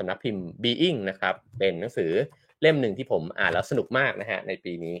นะครับสำนักพิมพ์ Being นะครับเป็นหนังสือเล่มหนึ่งที่ผมอ่านแล้วสนุกมากนะฮะใน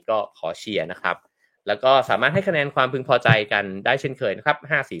ปีนี้ก็ขอเชียร์นะครับแล้วก็สามารถให้คะแนนความพึงพอใจกันได้เช่นเคยนะครับ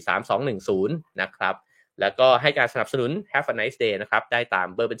5 4 3 2 1 0นะครับแล้วก็ให้การสนับสนุน Have a nice day นะครับได้ตาม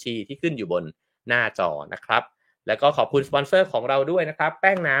เบอร์บัญชีที่ขึ้นอยู่บนหน้าจอนะครับแล้วก็ขอบคุณสปอนเซอร์ของเราด้วยนะครับแ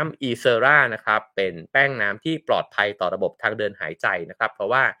ป้งน้ำ Ecera นะครับเป็นแป้งน้ำที่ปลอดภัยต่อระบบทางเดินหายใจนะครับเพราะ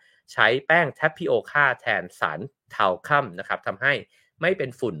ว่าใช้แป้ง Tapioca แทนสารทาลคัมนะครับทำให้ไม่เป็น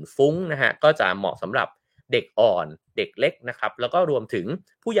ฝุ่นฟุ้งนะฮะก็จะเหมาะสำหรับเด็กอ่อนเด็กเล็กนะครับแล้วก็รวมถึง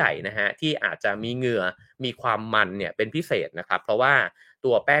ผู้ใหญ่นะฮะที่อาจจะมีเหงื่อมีความมันเนี่ยเป็นพิเศษนะครับเพราะว่า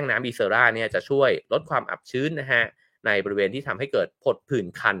ตัวแป้งน้ำ Ecera เนี่ยจะช่วยลดความอับชื้นนะฮะในบริเวณที่ทำให้เกิดผดผื่น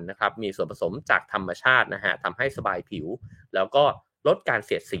คันนะครับมีส่วนผสมจากธรรมชาตินะฮะทำให้สบายผิวแล้วก็ลดการเ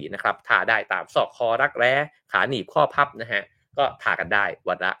สียดสีนะครับทาได้ตามศอกคอรักแร้ขาหนีบข้อพับนะฮะก็ทากันได้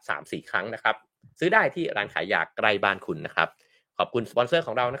วันละ 3-4 ครั้งนะครับซื้อได้ที่ร้านขายยาใกล้บ้านคุณนะครับขอบคุณสปอนเซอร์ข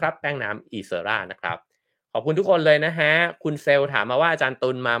องเรานะครับแป้งน้ำ Ecera นะครับขอบคุณทุกคนเลยนะฮะคุณเซลถามมาว่าอาจารย์ตุ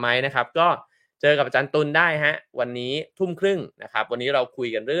ลมาไหมนะครับก็เจอกับอาจารย์ตุลได้ฮะวันนี้20:30นะครับวันนี้เราคุย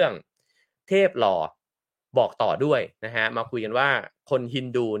กันเรื่องเทพหล่อบอกต่อด้วยนะฮะมาคุยกันว่าคนฮิน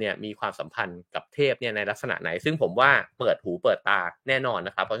ดูเนี่ยมีความสัมพันธ์กับเทพเนี่ยในลักษณะไหนซึ่งผมว่าเปิดหูเปิดตาแน่นอนน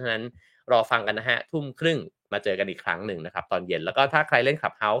ะครับเพราะฉะนั้นรอฟังกันนะฮะ20:30มาเจอกันอีกครั้งหนึ่งนะครับตอนเย็นแล้วก็ถ้าใครเล่น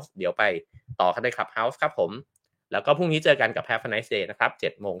Clubhouse เดี๋ยวไปต่อกันใน Clubhouse ครับผมแล้วก็พรุ่งนี้เจอกันกับ Have a nice day นะครับ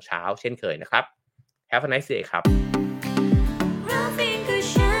 7:00 น.เช้าเช่นเคยนะครับ Have a nice day ครับ